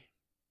apply.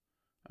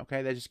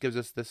 Okay, that just gives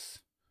us this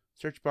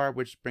search bar,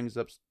 which brings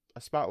up a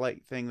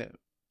spotlight thing that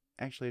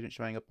actually isn't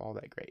showing up all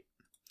that great.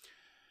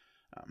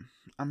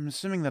 I'm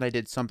assuming that I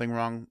did something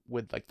wrong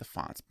with like the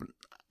fonts, but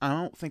I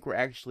don't think we're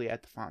actually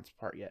at the fonts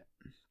part yet.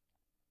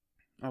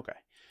 Okay,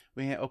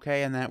 we hit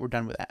OK, and that we're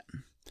done with that.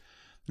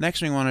 Next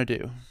thing we want to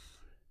do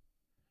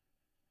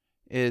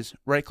is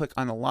right click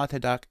on the Latte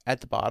dock at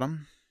the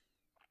bottom,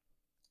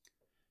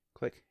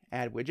 click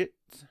add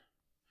widgets,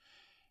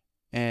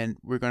 and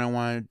we're going to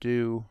want to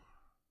do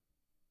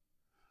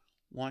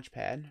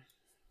Launchpad.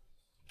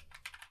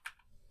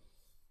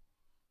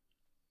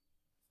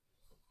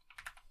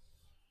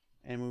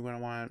 And we're going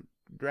to want to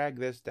drag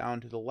this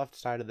down to the left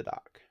side of the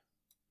dock,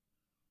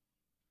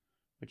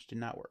 which did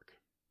not work.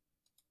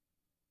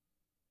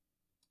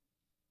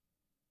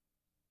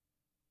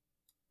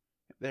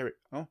 There we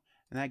go.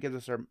 And that gives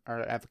us our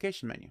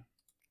application menu.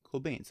 Cool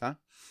beans, huh?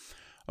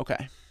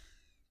 Okay.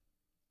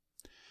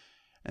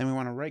 And we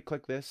want to right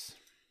click this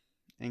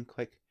and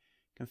click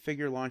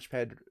Configure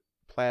Launchpad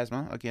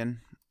Plasma.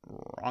 Again,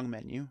 wrong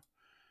menu.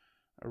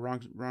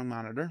 Wrong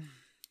monitor.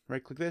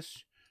 Right click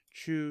this,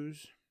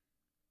 choose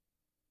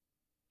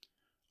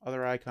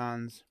other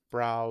icons,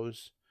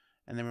 browse,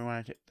 and then we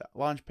want to hit the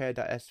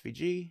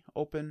launchpad.svg,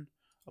 open,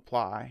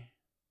 apply.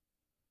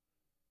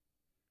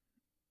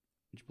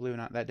 Which, believe it or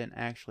not, that didn't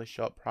actually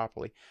show up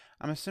properly.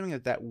 I'm assuming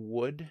that that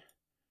would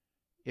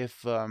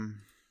if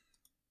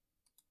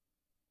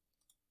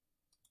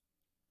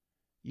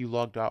you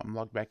logged out and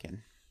logged back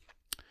in.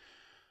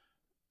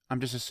 I'm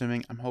just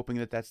assuming, I'm hoping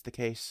that that's the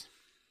case.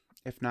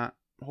 If not,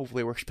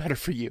 hopefully it works better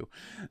for you.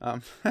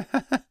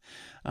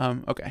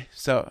 Okay,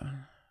 so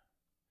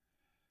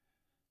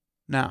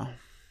now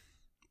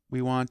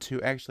we want to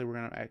we're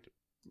going to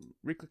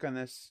re-click on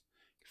this,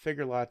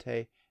 configure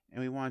Latte,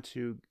 and we want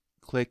to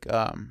click,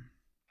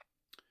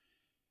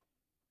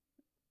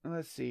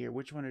 let's see here,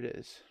 which one it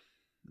is.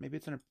 Maybe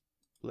it's in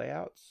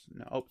layouts?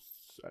 No, oh,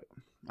 sorry.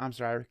 I'm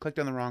sorry, I clicked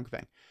on the wrong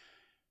thing.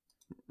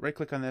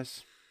 Right-click on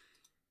this,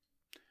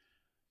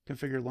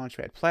 configure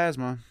Launchpad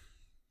Plasma,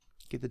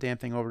 get the damn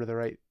thing over to the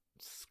right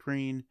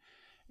screen,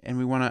 and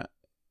we want to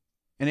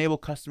enable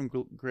custom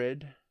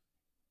grid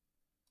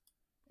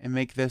and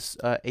make this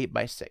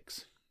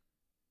 8x6.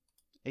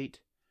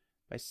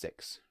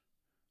 8x6.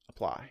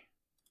 Apply.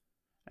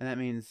 And that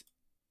means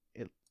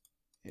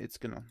it's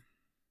going to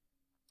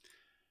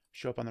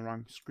show up on the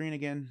wrong screen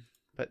again,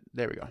 but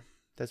there we go.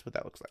 That's what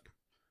that looks like.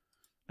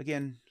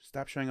 Again,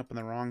 stop showing up on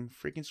the wrong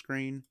freaking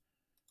screen.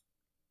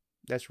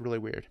 That's really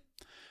weird.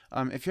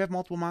 If you have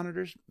multiple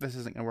monitors, this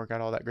isn't going to work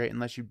out all that great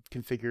unless you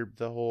configure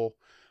the whole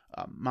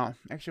mount.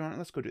 Actually,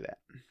 let's go do that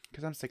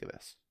because I'm sick of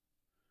this.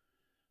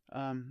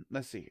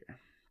 Let's see here.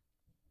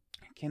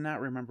 I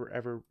cannot remember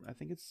ever. I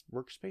think it's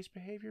workspace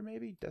behavior,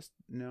 maybe.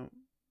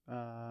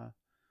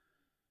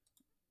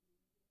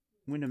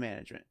 Window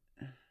management.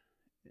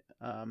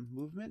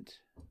 Movement.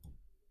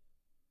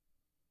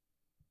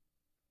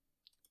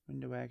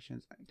 Window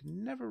actions. I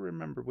can never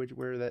remember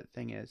where that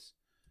thing is.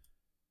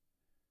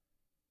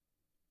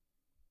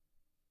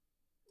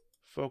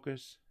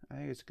 Focus. I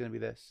think it's going to be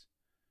this.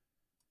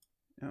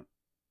 Nope.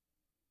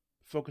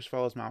 Focus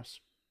follows mouse.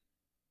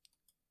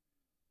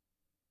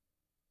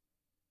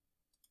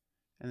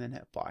 And then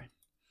hit apply.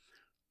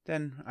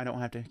 then I don't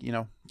have to, you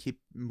know, keep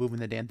moving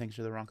the damn things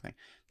to the wrong thing.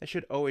 That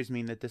should always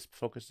mean that this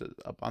focuses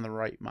up on the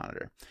right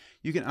monitor.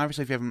 You can,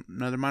 obviously, if you have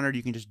another monitor,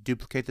 you can just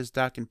duplicate this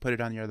dock and put it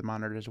on your other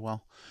monitor as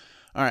well.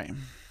 All right,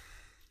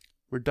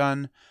 we're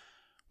done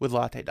with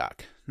Latte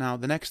Dock. Now,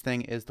 the next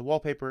thing is the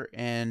wallpaper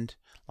and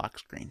lock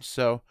screen.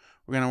 So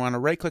we're going to want to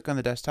right-click on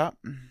the desktop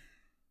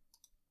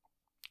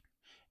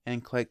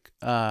and click,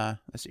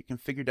 let's see,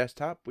 configure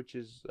desktop, which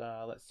is,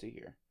 let's see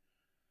here.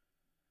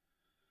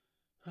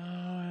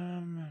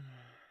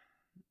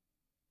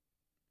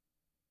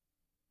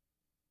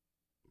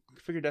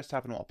 Configure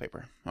desktop and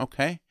wallpaper.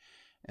 Okay.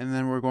 And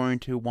then we're going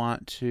to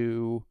want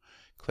to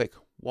click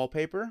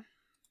wallpaper,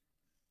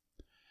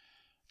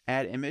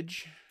 add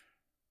image,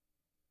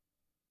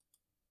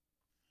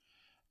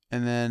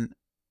 and then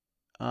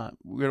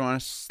we're going to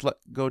want to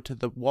go to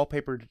the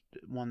wallpaper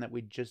one that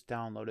we just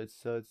downloaded.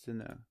 So it's in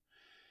the,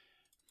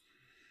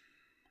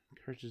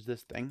 purchase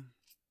this thing,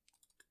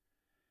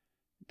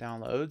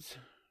 downloads,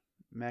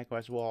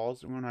 macOS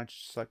walls. We're going to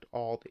select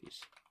all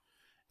these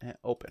and hit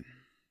open.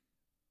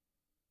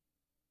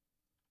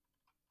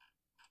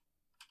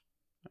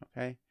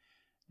 Okay,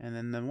 and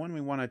then the one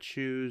we want to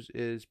choose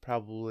is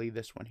probably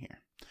this one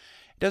here.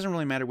 It doesn't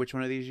really matter which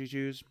one of these you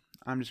choose.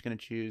 I'm just going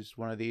to choose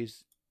one of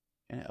these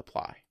and hit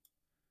apply.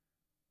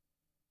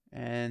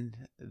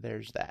 And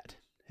there's that.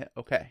 Hit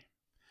OK.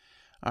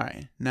 All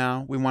right,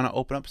 now we want to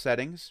open up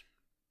settings,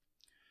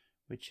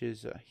 which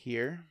is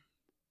here.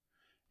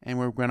 And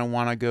we're going to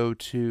want to go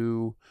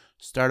to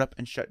startup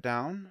and shut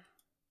down.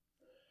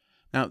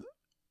 Now,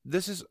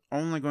 this is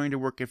only going to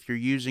work if you're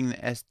using the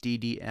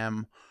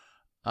SDDM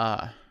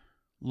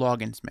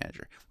logins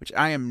manager, which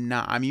I am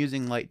not. I'm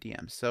using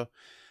LightDM. So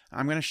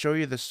I'm going to show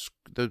you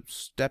the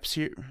steps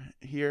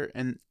here,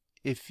 and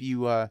if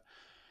you are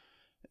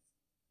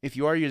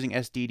using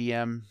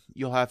SDDM,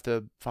 you'll have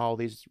to follow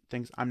these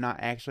things. I'm not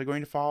actually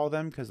going to follow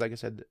them because, like I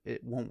said,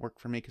 it won't work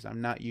for me because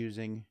I'm not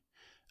using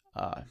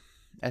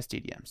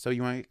SDDM. So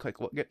you want to click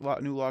get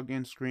new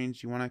login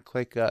screens. You want to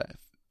click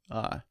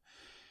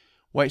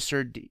White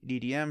Sur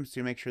DDM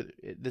to make sure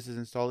that this is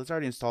installed. It's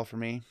already installed for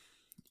me.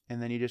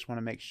 And then you just want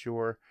to make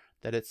sure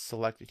that it's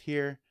selected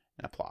here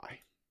and apply.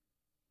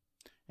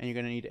 And you're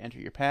going to need to enter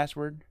your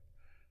password.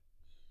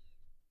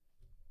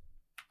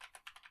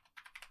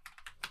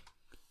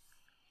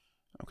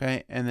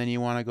 Okay, and then you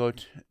want to go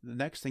to the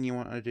next thing you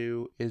want to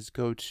do is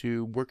go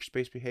to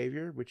workspace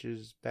behavior, which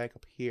is back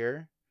up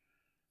here.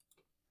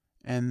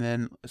 And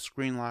then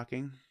screen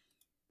locking.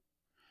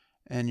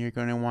 And you're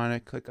going to want to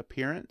click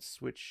appearance,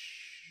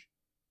 which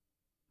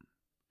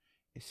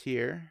is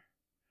here.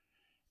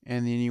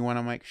 And then you want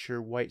to make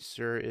sure White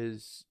Sur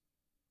is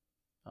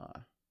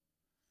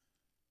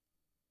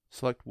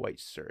select White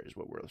Sur is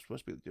what we're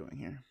supposed to be doing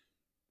here.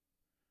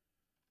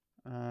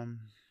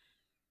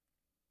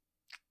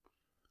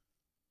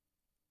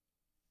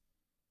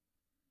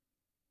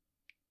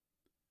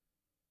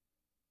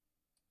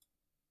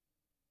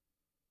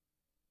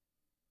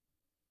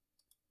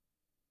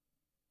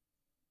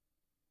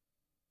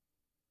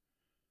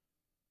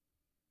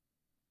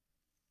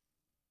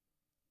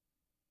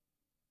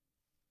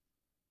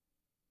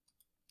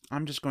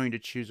 I'm just going to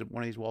choose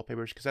one of these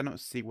wallpapers because I don't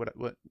see what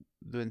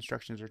the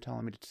instructions are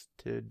telling me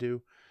to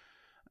do.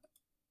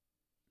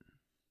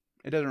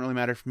 It doesn't really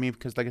matter for me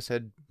because, like I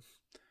said,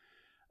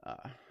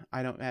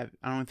 I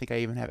don't think I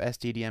even have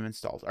SDDM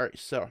installed. All right,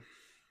 so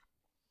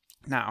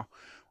now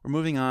we're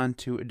moving on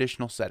to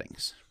additional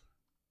settings.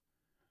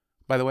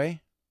 By the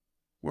way,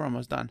 we're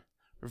almost done.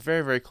 We're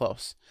very, very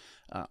close.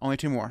 Only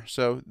 2 more.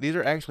 So these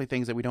are actually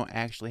things that we don't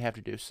actually have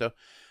to do. So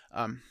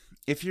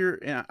if you're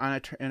in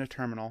a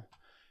terminal,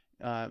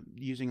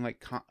 using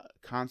like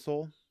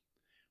console,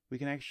 we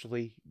can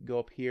actually go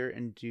up here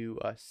and do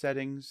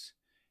settings,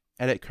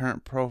 edit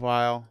current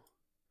profile,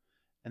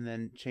 and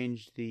then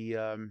change the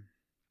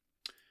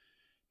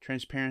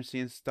transparency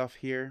and stuff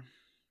here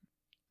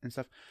and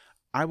stuff.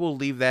 I will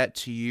leave that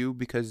to you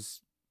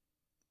because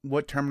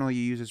what terminal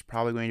you use is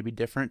probably going to be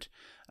different.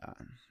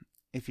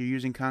 If you're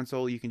using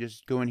console, you can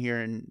just go in here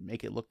and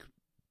make it look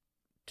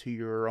to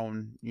your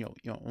own,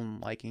 own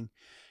liking.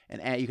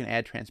 And you can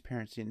add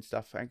transparency and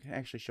stuff. I can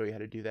actually show you how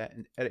to do that.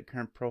 And edit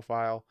current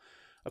profile,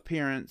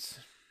 appearance.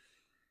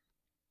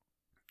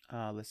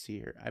 Let's see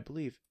here. I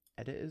believe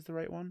edit is the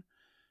right one.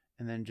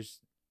 And then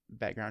just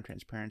background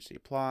transparency,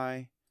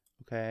 apply.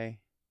 Okay.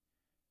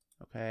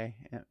 Okay.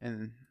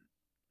 And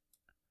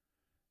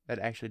that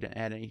actually didn't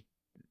add any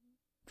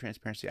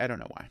transparency. I don't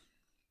know why.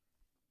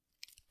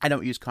 I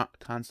don't use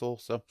console,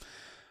 so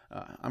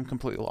I'm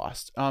completely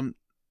lost.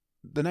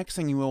 The next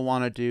thing you will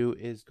want to do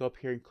is go up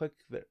here and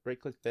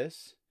right-click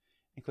this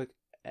and click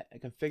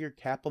configure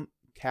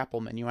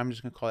CAPL menu. I'm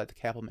just going to call that the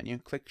CAPL menu.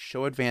 Click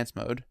show advanced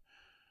mode,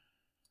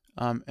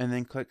 and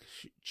then click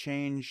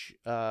change.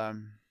 We're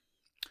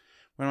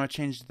going to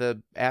change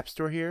the App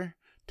Store here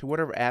to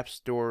whatever App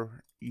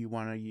Store you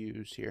want to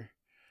use here.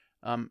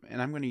 And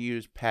I'm going to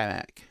use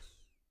PAMAC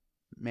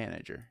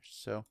Manager.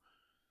 So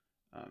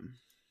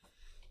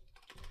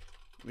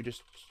we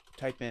just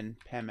type in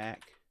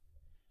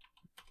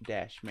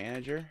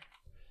PAMAC-Manager,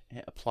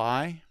 hit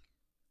apply,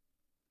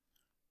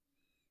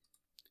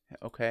 hit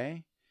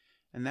OK,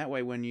 and that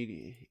way when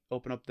you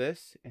open up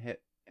this and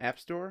hit App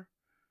Store,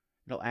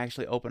 it'll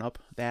actually open up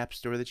the App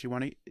Store that you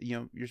want to,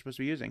 you're supposed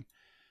to be using.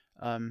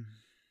 And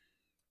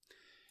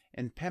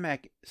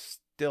PEMAC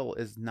still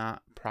is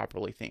not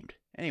properly themed.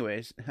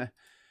 Anyways,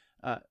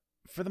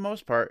 for the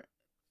most part,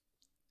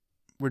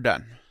 we're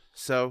done.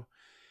 So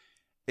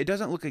it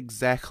doesn't look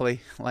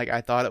exactly like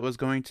I thought it was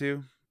going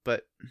to,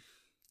 but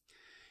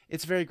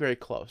it's very, very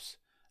close.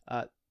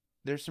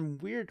 There's some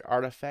weird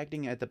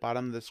artifacting at the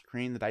bottom of the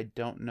screen that I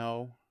don't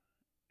know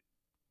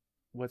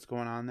what's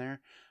going on there.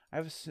 I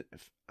have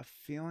a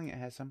feeling it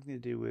has something to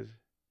do with...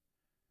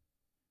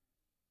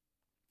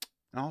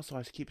 And also,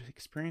 I keep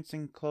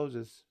experiencing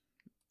closes.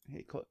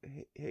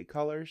 Hit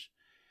colors.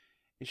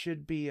 It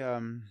should be...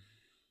 when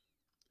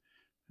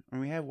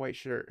we have White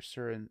Sur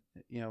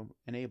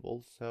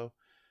enabled, so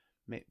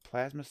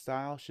Plasma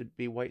style should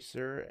be White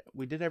Sur.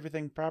 We did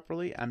everything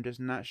properly. I'm just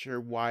not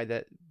sure why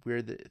that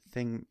weird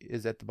thing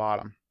is at the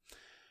bottom.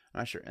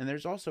 I'm not sure. And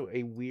there's also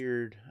a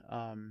weird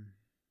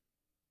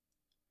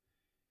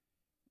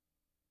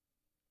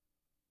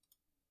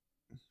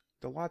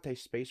the latte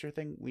spacer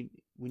thing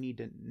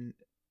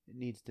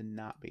needs to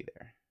not be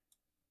there.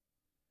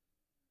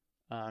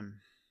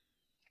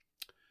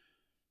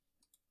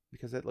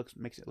 Because that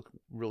makes it look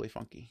really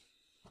funky.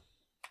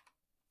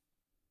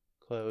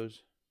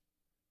 Close.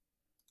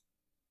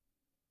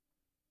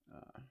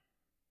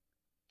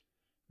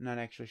 Not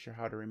actually sure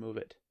how to remove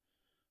it.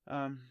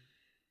 Yeah,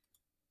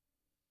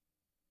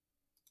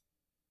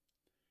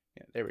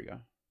 there we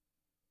go.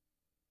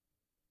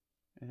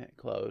 And hit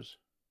close.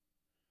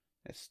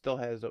 It still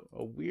has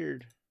a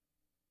weird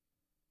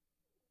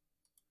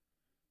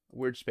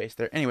space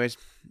there. Anyways,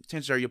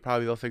 chances are you'll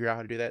probably be able to figure out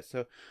how to do that.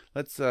 So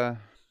let's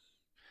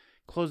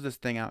close this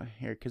thing out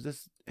here, because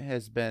this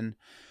has been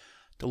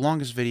the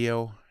longest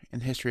video in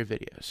the history of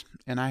videos,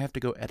 and I have to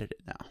go edit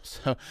it now.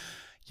 So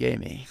yay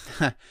me.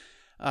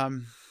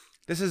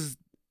 This is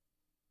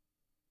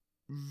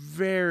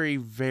very,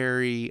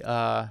 very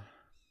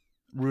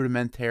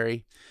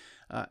rudimentary.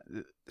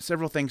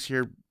 Several things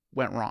here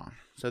went wrong.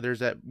 So there's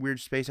that weird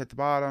space at the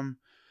bottom.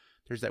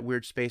 There's that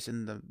weird space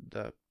in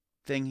the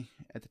thing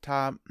at the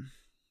top.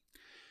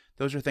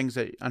 Those are things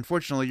that,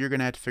 unfortunately, you're going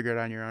to have to figure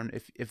out on your own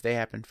if they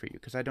happen for you,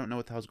 because I don't know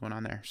what the hell's going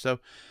on there. So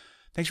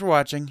thanks for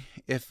watching.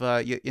 If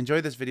you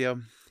enjoyed this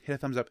video, hit a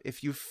thumbs up.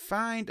 If you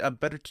find a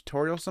better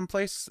tutorial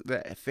someplace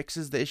that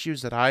fixes the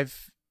issues that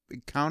I've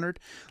encountered,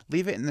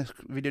 leave it in the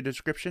video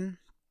description.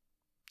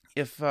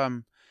 If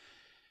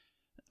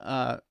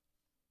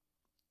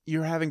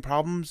you're having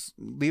problems,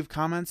 leave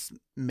comments.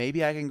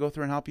 Maybe I can go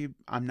through and help you.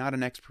 I'm not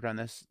an expert on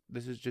this.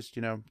 This is just,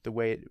 the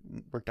way it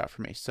worked out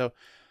for me. So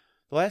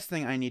the last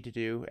thing I need to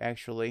do,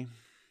 actually,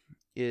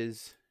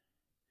 is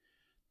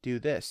do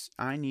this.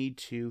 I need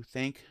to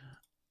thank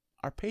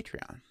our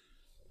Patreon,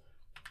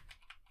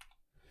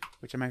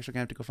 which I'm actually going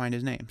to have to go find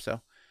his name.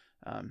 So,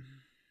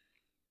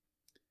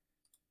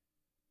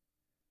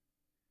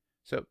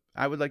 so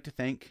I would like to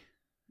thank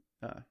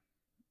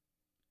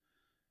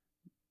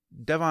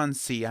Devon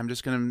C. I'm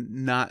just going to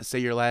not say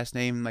your last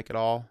name at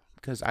all,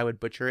 because I would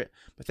butcher it.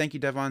 But thank you,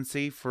 Devon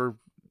C., for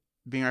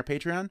being our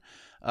Patreon.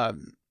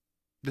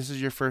 This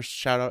is your first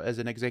shout out as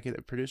an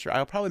executive producer.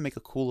 I'll probably make a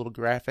cool little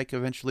graphic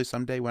eventually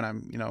someday when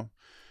I'm,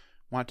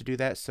 want to do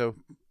that. So,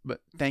 but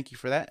thank you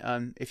for that.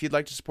 If you'd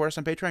like to support us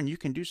on Patreon, you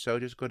can do so.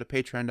 Just go to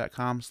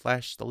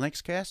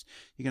patreon.com/thelinuxcast.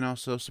 You can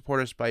also support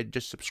us by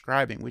just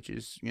subscribing, which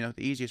is, the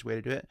easiest way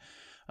to do it.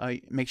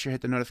 Make sure you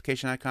hit the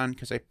notification icon,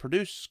 because I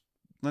produce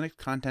Linux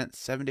content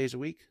 7 days a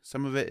week.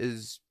 Some of it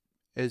is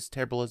as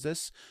terrible as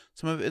this.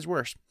 Some of it is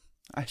worse.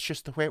 It's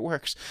just the way it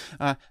works.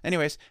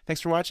 Anyways,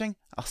 thanks for watching.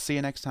 I'll see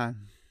you next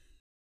time.